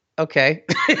right. Okay.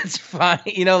 It's fine.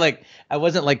 Like I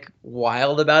wasn't like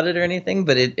wild about it or anything,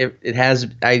 but it has,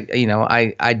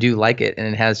 I do like it, and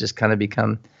it has just kind of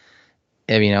become,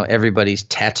 everybody's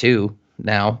tattoo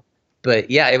now. But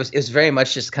yeah, it was very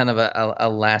much just kind of a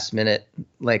last minute,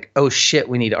 like, oh shit,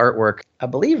 we need artwork. I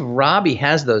believe Robbie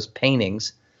has those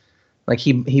paintings. Like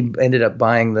he ended up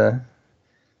buying the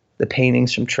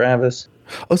paintings from Travis.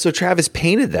 Oh, so Travis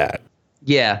painted that?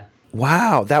 Yeah.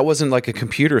 Wow. That wasn't like a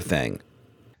computer thing.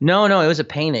 No, it was a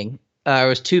painting. It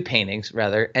was two paintings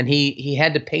rather, and he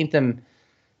had to paint them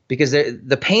because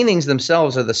the paintings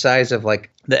themselves are the size of like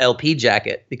the LP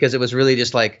jacket, because it was really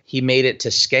just like he made it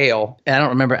to scale. And I don't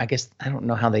remember. I guess I don't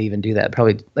know how they even do that.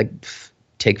 Probably like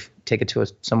take it to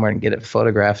somewhere and get it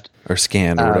photographed or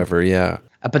scanned or whatever. Yeah.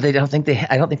 But I don't think they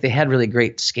had really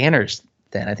great scanners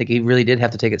then. I think he really did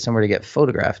have to take it somewhere to get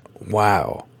photographed.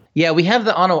 Wow. Yeah, we have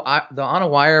the on a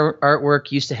wire artwork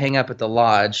used to hang up at the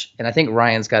lodge, and I think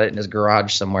Ryan's got it in his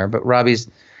garage somewhere. But Robbie's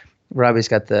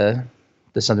got the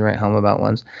Something Right Home About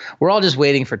ones. We're all just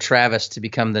waiting for Travis to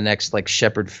become the next like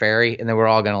Shepherd Ferry, and then we're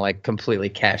all gonna like completely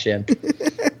cash in.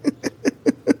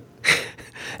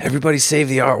 Everybody save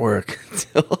the artwork.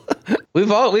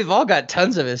 We've all got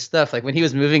tons of his stuff. Like when he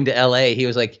was moving to LA, he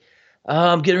was like,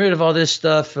 "Oh, I'm getting rid of all this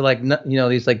stuff for like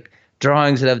these like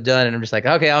drawings that I've done," and I'm just like,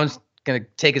 "Okay, I'm just gonna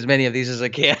take as many of these as I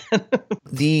can."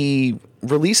 The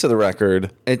release of the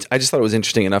record, I just thought it was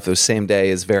interesting enough. Those same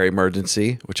day as Very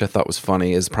Emergency, which I thought was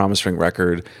funny, as Promise Ring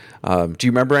record. Do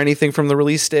you remember anything from the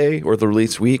release day or the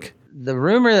release week? The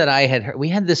rumor that I had heard, we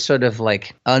had this sort of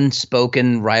like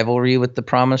unspoken rivalry with the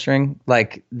Promise Ring,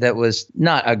 like that was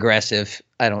not aggressive,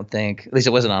 I don't think. At least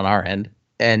it wasn't on our end.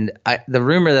 And the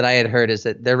rumor that I had heard is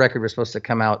that their record was supposed to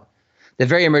come out, the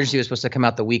Very Emergency was supposed to come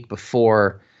out the week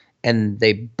before, and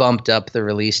they bumped up the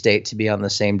release date to be on the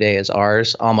same day as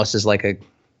ours, almost as like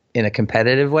in a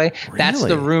competitive way. Really? That's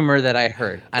the rumor that I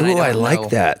heard. And I like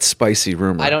that spicy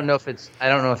rumor. I don't know if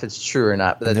it's true or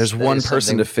not. But there's one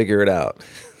person to figure it out.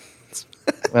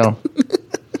 Well,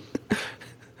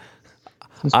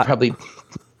 it's probably.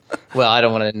 Well, I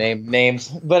don't want to name names,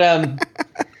 but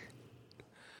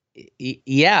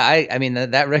yeah. I mean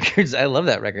that record's. I love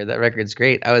that record. That record's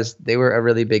great. They were a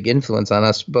really big influence on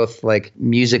us, both like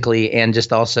musically and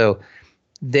just also.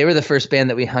 They were the first band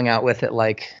that we hung out with at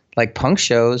like punk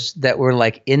shows that were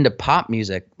like into pop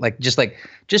music, like just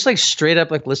straight up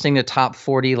like listening to top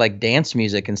 40 like dance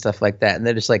music and stuff like that. And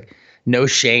they're just like no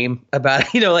shame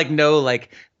about it, like no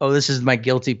like, oh, this is my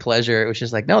guilty pleasure. It was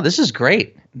just like, no, this is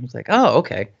great. And it's like, oh,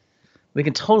 okay, we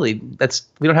can totally.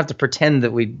 We don't have to pretend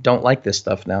that we don't like this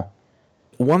stuff now.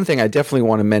 One thing I definitely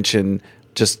want to mention,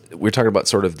 just we're talking about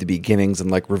sort of the beginnings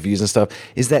and like reviews and stuff,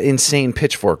 is that insane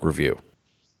Pitchfork review.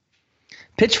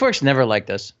 Pitchfork's never liked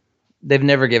us. they've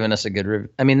never given us a good review.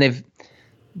 I mean,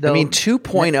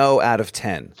 2.0 out of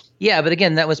 10. Yeah, but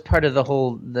again, that was part of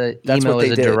the That's emo what as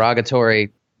they a did.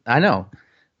 derogatory. I know.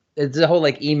 It's the whole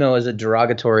like emo as a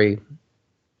derogatory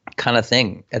kind of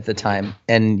thing at the time.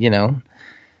 And,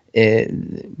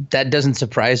 that doesn't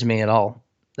surprise me at all.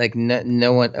 Like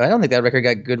no one, I don't think that record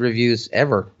got good reviews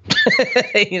ever,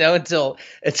 until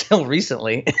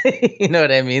recently. You know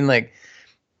what I mean? Like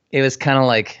it was kind of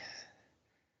like,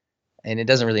 and it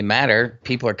doesn't really matter.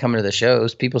 People are coming to the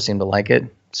shows. People seem to like it.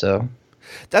 So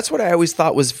that's what I always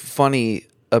thought was funny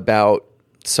about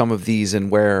some of these,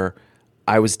 and where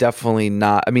I was definitely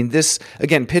not. I mean, this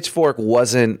again, Pitchfork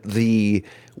wasn't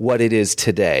what it is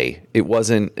today. It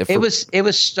wasn't. It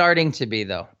was starting to be,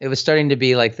 though. It was starting to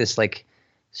be like this, like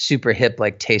super hip,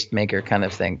 like tastemaker kind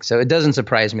of thing. So it doesn't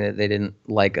surprise me that they didn't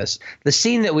like us. The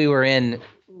scene that we were in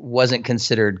wasn't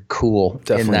considered cool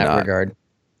Definitely in that not. regard,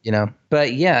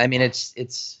 But yeah, I mean,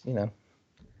 it's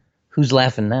who's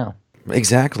laughing now?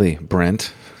 Exactly,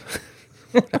 Brent.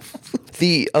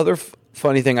 The other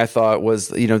funny thing I thought was,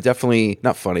 definitely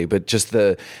not funny, but just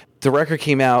the record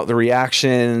came out, the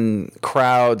reaction,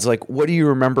 crowds, like, what do you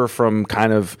remember from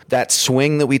kind of that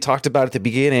swing that we talked about at the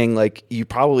beginning? Like, you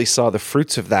probably saw the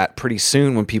fruits of that pretty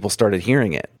soon when people started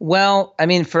hearing it. Well, I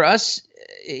mean, for us,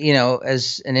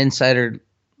 as an insider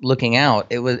looking out,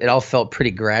 it all felt pretty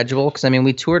gradual. Because I mean,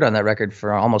 we toured on that record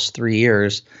for almost 3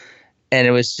 years, and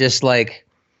it was just like,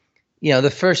 the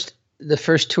first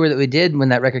tour that we did when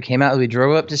that record came out, we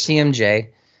drove up to CMJ,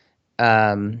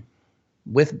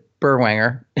 with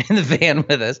Berwanger in the van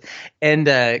with us, and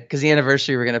because the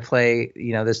anniversary we're going to play,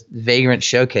 this Vagrant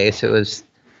showcase. It was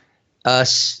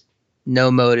us, No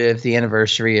Motive, the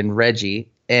anniversary, and Reggie,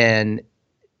 and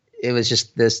it was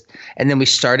just this. And then we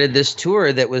started this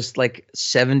tour that was like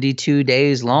 72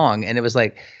 days long, and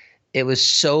it was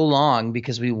so long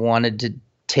because we wanted to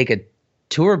take a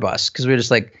tour bus, because we were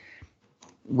just like,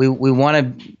 we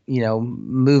want to,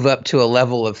 move up to a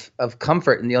level of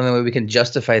comfort. And the only way we can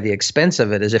justify the expense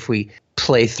of it is if we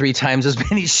play 3 times as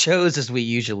many shows as we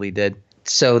usually did.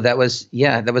 So that was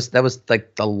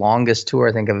like the longest tour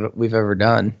I think we've ever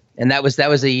done. And that was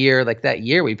a year, like that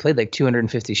year we played like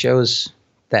 250 shows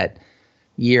that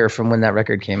year from when that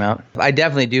record came out. I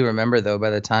definitely do remember, though, by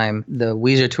the time the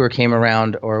Weezer tour came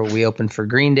around, or we opened for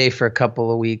Green Day for a couple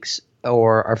of weeks,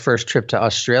 or our first trip to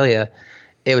Australia,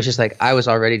 it was just like, I was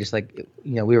already just like,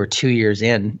 we were 2 years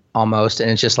in almost.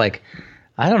 And it's just like,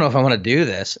 I don't know if I want to do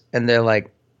this. And they're like,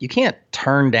 you can't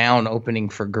turn down opening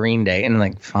for Green Day. And I'm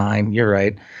like, fine, you're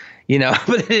right.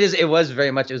 But it was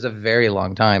a very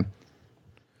long time.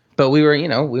 But we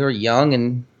were young,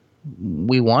 and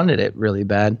we wanted it really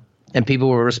bad, and people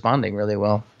were responding really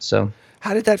well. So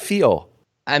How did that feel?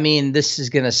 I mean, this is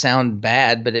going to sound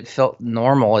bad, but it felt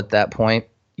normal at that point.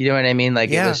 You know what I mean? Like,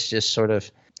 It was just sort of,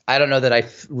 I don't know that I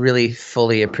really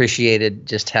fully appreciated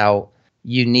just how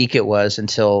unique it was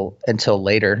until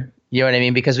later. You know what I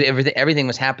mean? Because everything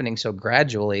was happening so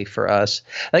gradually for us.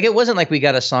 Like, it wasn't like we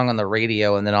got a song on the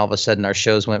radio and then all of a sudden our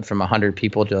shows went from 100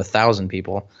 people to 1,000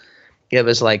 people. It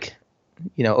was like,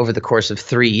 over the course of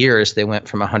 3 years, they went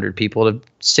from 100 people to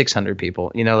 600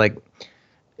 people. Like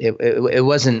it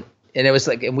wasn't, and it was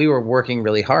like, and we were working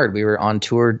really hard. We were on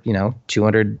tour,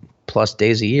 200 plus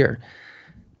days a year.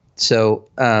 So,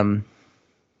 by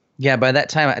that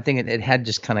time, I think it had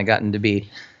just kind of gotten to be,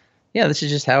 this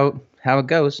is just how it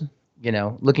goes.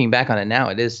 Looking back on it now,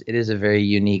 it is a very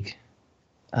unique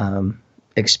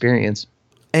experience.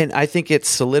 And I think it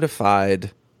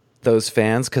solidified those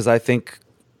fans, because I think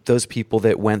those people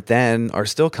that went then are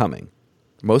still coming.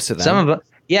 Most of them. Some of them.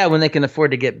 Yeah, when they can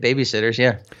afford to get babysitters,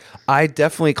 yeah. I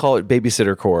definitely call it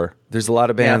babysitter core. There's a lot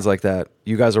of bands like that.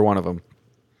 You guys are one of them.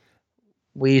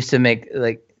 We used to make,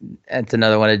 like, that's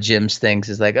another one of Jim's things,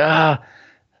 is like,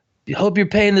 hope you're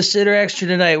paying the sitter extra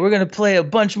tonight. We're going to play a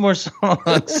bunch more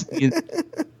songs.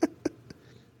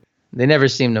 They never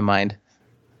seem to mind.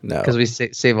 No. Because we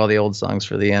save all the old songs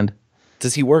for the end.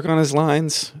 Does he work on his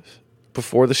lines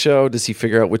before the show? Does he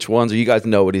figure out which ones, or you guys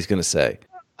know what he's going to say?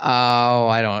 Oh,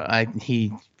 I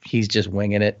don't. He's just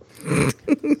winging it.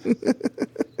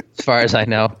 As far as I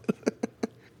know.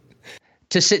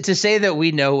 To say that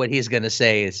we know what he's going to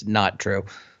say is not true.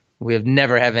 We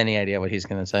never have any idea what he's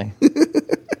going to say.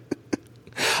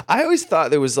 I always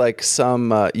thought there was like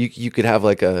some you could have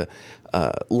like a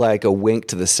wink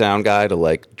to the sound guy to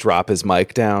like drop his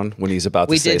mic down when he's about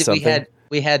to say something.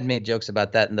 We had made jokes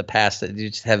about that in the past, that you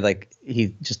just have like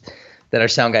that our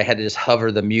sound guy had to just hover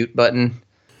the mute button.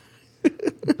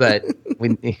 But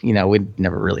we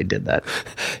never really did that.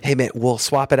 Hey man, we'll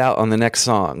swap it out on the next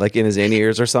song, like in his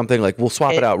in-ears or something. Like, we'll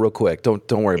swap it out real quick. Don't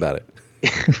worry about it.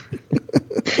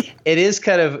 It is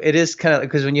kind of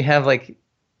because when you have like,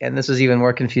 and this was even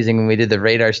more confusing when we did the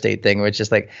radar state thing, which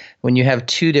is like when you have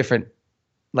two different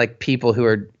like people who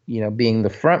are, being the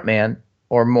front man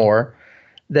or more,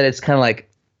 that it's kind of like,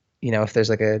 if there's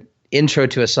like a intro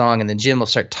to a song and then Jim will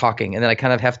start talking and then I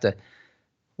kind of have to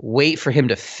wait for him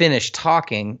to finish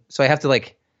talking. So I have to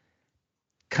like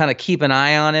kind of keep an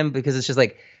eye on him because it's just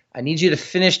like, I need you to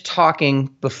finish talking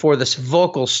before this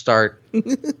vocals start.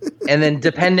 And then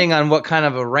depending on what kind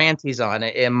of a rant he's on,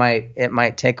 it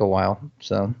might take a while.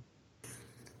 So,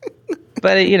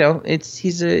 but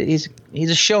he's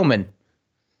a showman.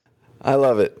 I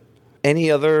love it.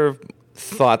 Any other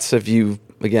thoughts of you,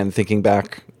 again, thinking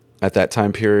back at that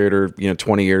time period or,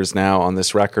 20 years now on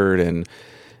this record and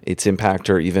its impact,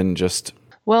 or even just...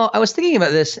 Well, I was thinking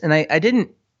about this and I didn't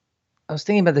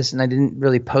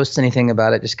really post anything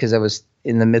about it just because I was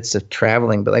in the midst of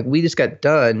traveling. But like we just got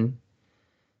done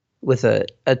with a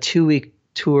 2-week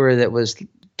tour that was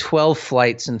 12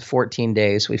 flights in 14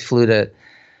 days. We flew to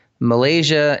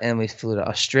Malaysia and we flew to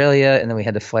Australia, and then we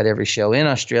had to fly to every show in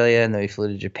Australia, and then we flew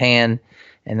to Japan,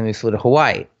 and then we flew to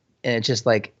Hawaii. And it's just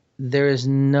like, there is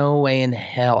no way in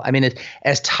hell. I mean,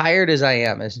 as tired as I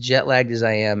am, as jet lagged as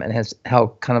I am, and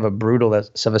how kind of a brutal of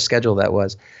a schedule that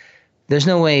was, there's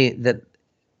no way that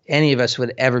any of us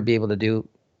would ever be able to do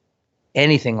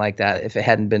anything like that if it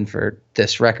hadn't been for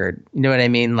this record. You know what I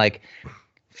mean? Like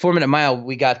 4 Minute Mile,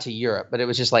 we got to Europe, but it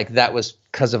was just like, that was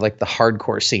because of like the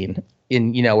hardcore scene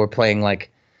in, we're playing like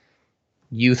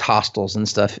youth hostels and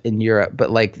stuff in Europe.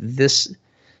 But like this,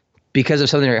 because of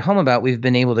Something to Write Home About, we've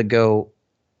been able to go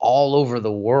all over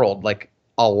the world, like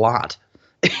a lot.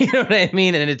 You know what I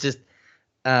mean? And it's just,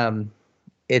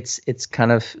 it's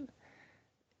kind of,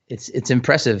 it's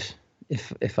impressive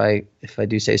if I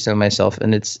do say so myself,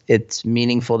 and it's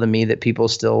meaningful to me that people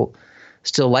still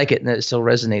like it and that it still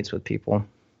resonates with people.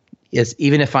 Yes,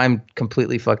 even if I'm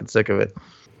completely fucking sick of it.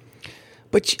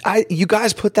 But you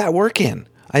guys put that work in.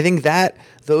 I think that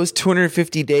those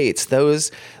 250 dates,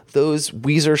 those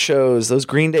Weezer shows, those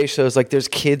Green Day shows, like there's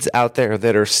kids out there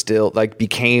that are still like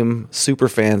became super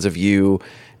fans of you,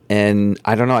 and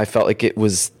I don't know. I felt like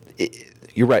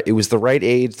you're right. It was the right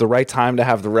age, the right time to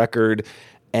have the record,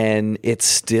 and it's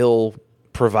still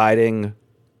providing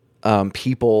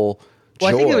people joy.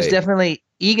 Well, I think it was definitely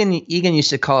Egan used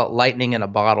to call it lightning in a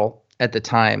bottle at the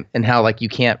time, and how like you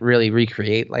can't really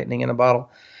recreate lightning in a bottle.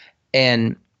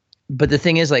 But the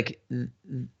thing is, like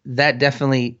that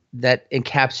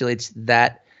encapsulates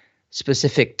that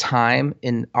specific time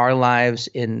in our lives,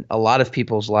 in a lot of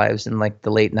people's lives in like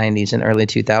the late 90s and early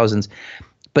 2000s.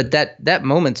 But that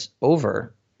moment's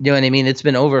over. You know what I mean? It's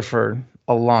been over for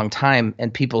a long time,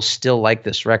 and people still like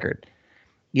this record.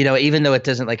 Even though it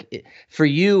doesn't like for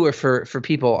you or for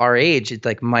people our age, it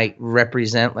like might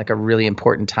represent like a really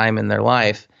important time in their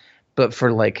life. But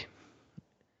for like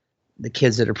the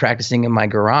kids that are practicing in my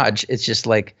garage, it's just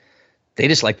like, they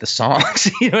just like the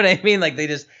songs. You know what I mean? Like they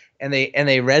just, and they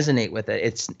resonate with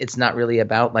it. It's not really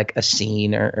about like a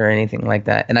scene or anything like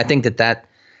that. And I think that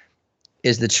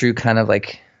is the true kind of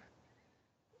like,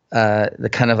 the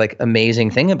kind of like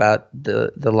amazing thing about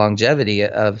the longevity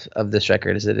of this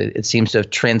record is that it seems to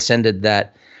have transcended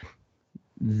that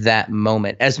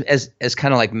moment as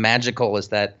kind of like magical as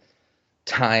that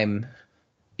time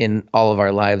in all of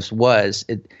our lives was.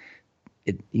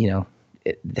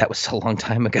 That was so long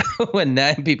time ago, and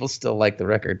now people still like the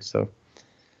record. So,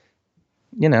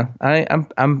 we're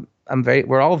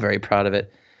all very proud of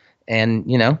it,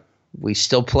 and we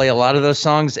still play a lot of those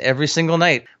songs every single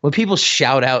night. When people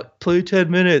shout out, play 10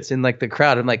 minutes in like the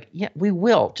crowd, I'm like, yeah, we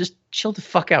will. Just chill the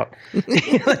fuck out.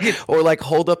 Or like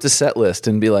hold up the set list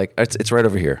and be like, it's right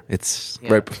over here. It's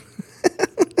right.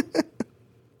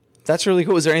 That's really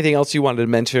cool. Is there anything else you wanted to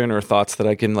mention or thoughts that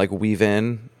I can like weave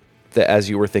in that as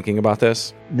you were thinking about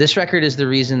this? This record is the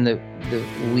reason that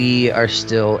we are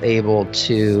still able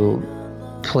to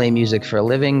play music for a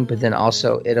living, but then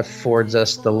also it affords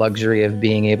us the luxury of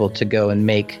being able to go and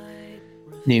make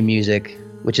new music,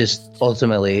 which is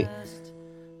ultimately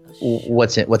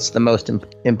what's the most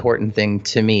important thing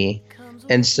to me.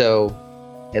 And so,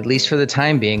 at least for the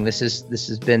time being, this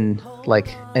has been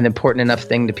like an important enough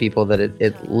thing to people that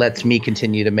it lets me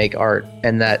continue to make art,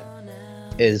 and that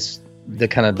is the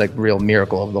kind of like real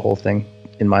miracle of the whole thing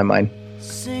in my mind.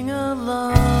 Sing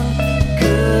along.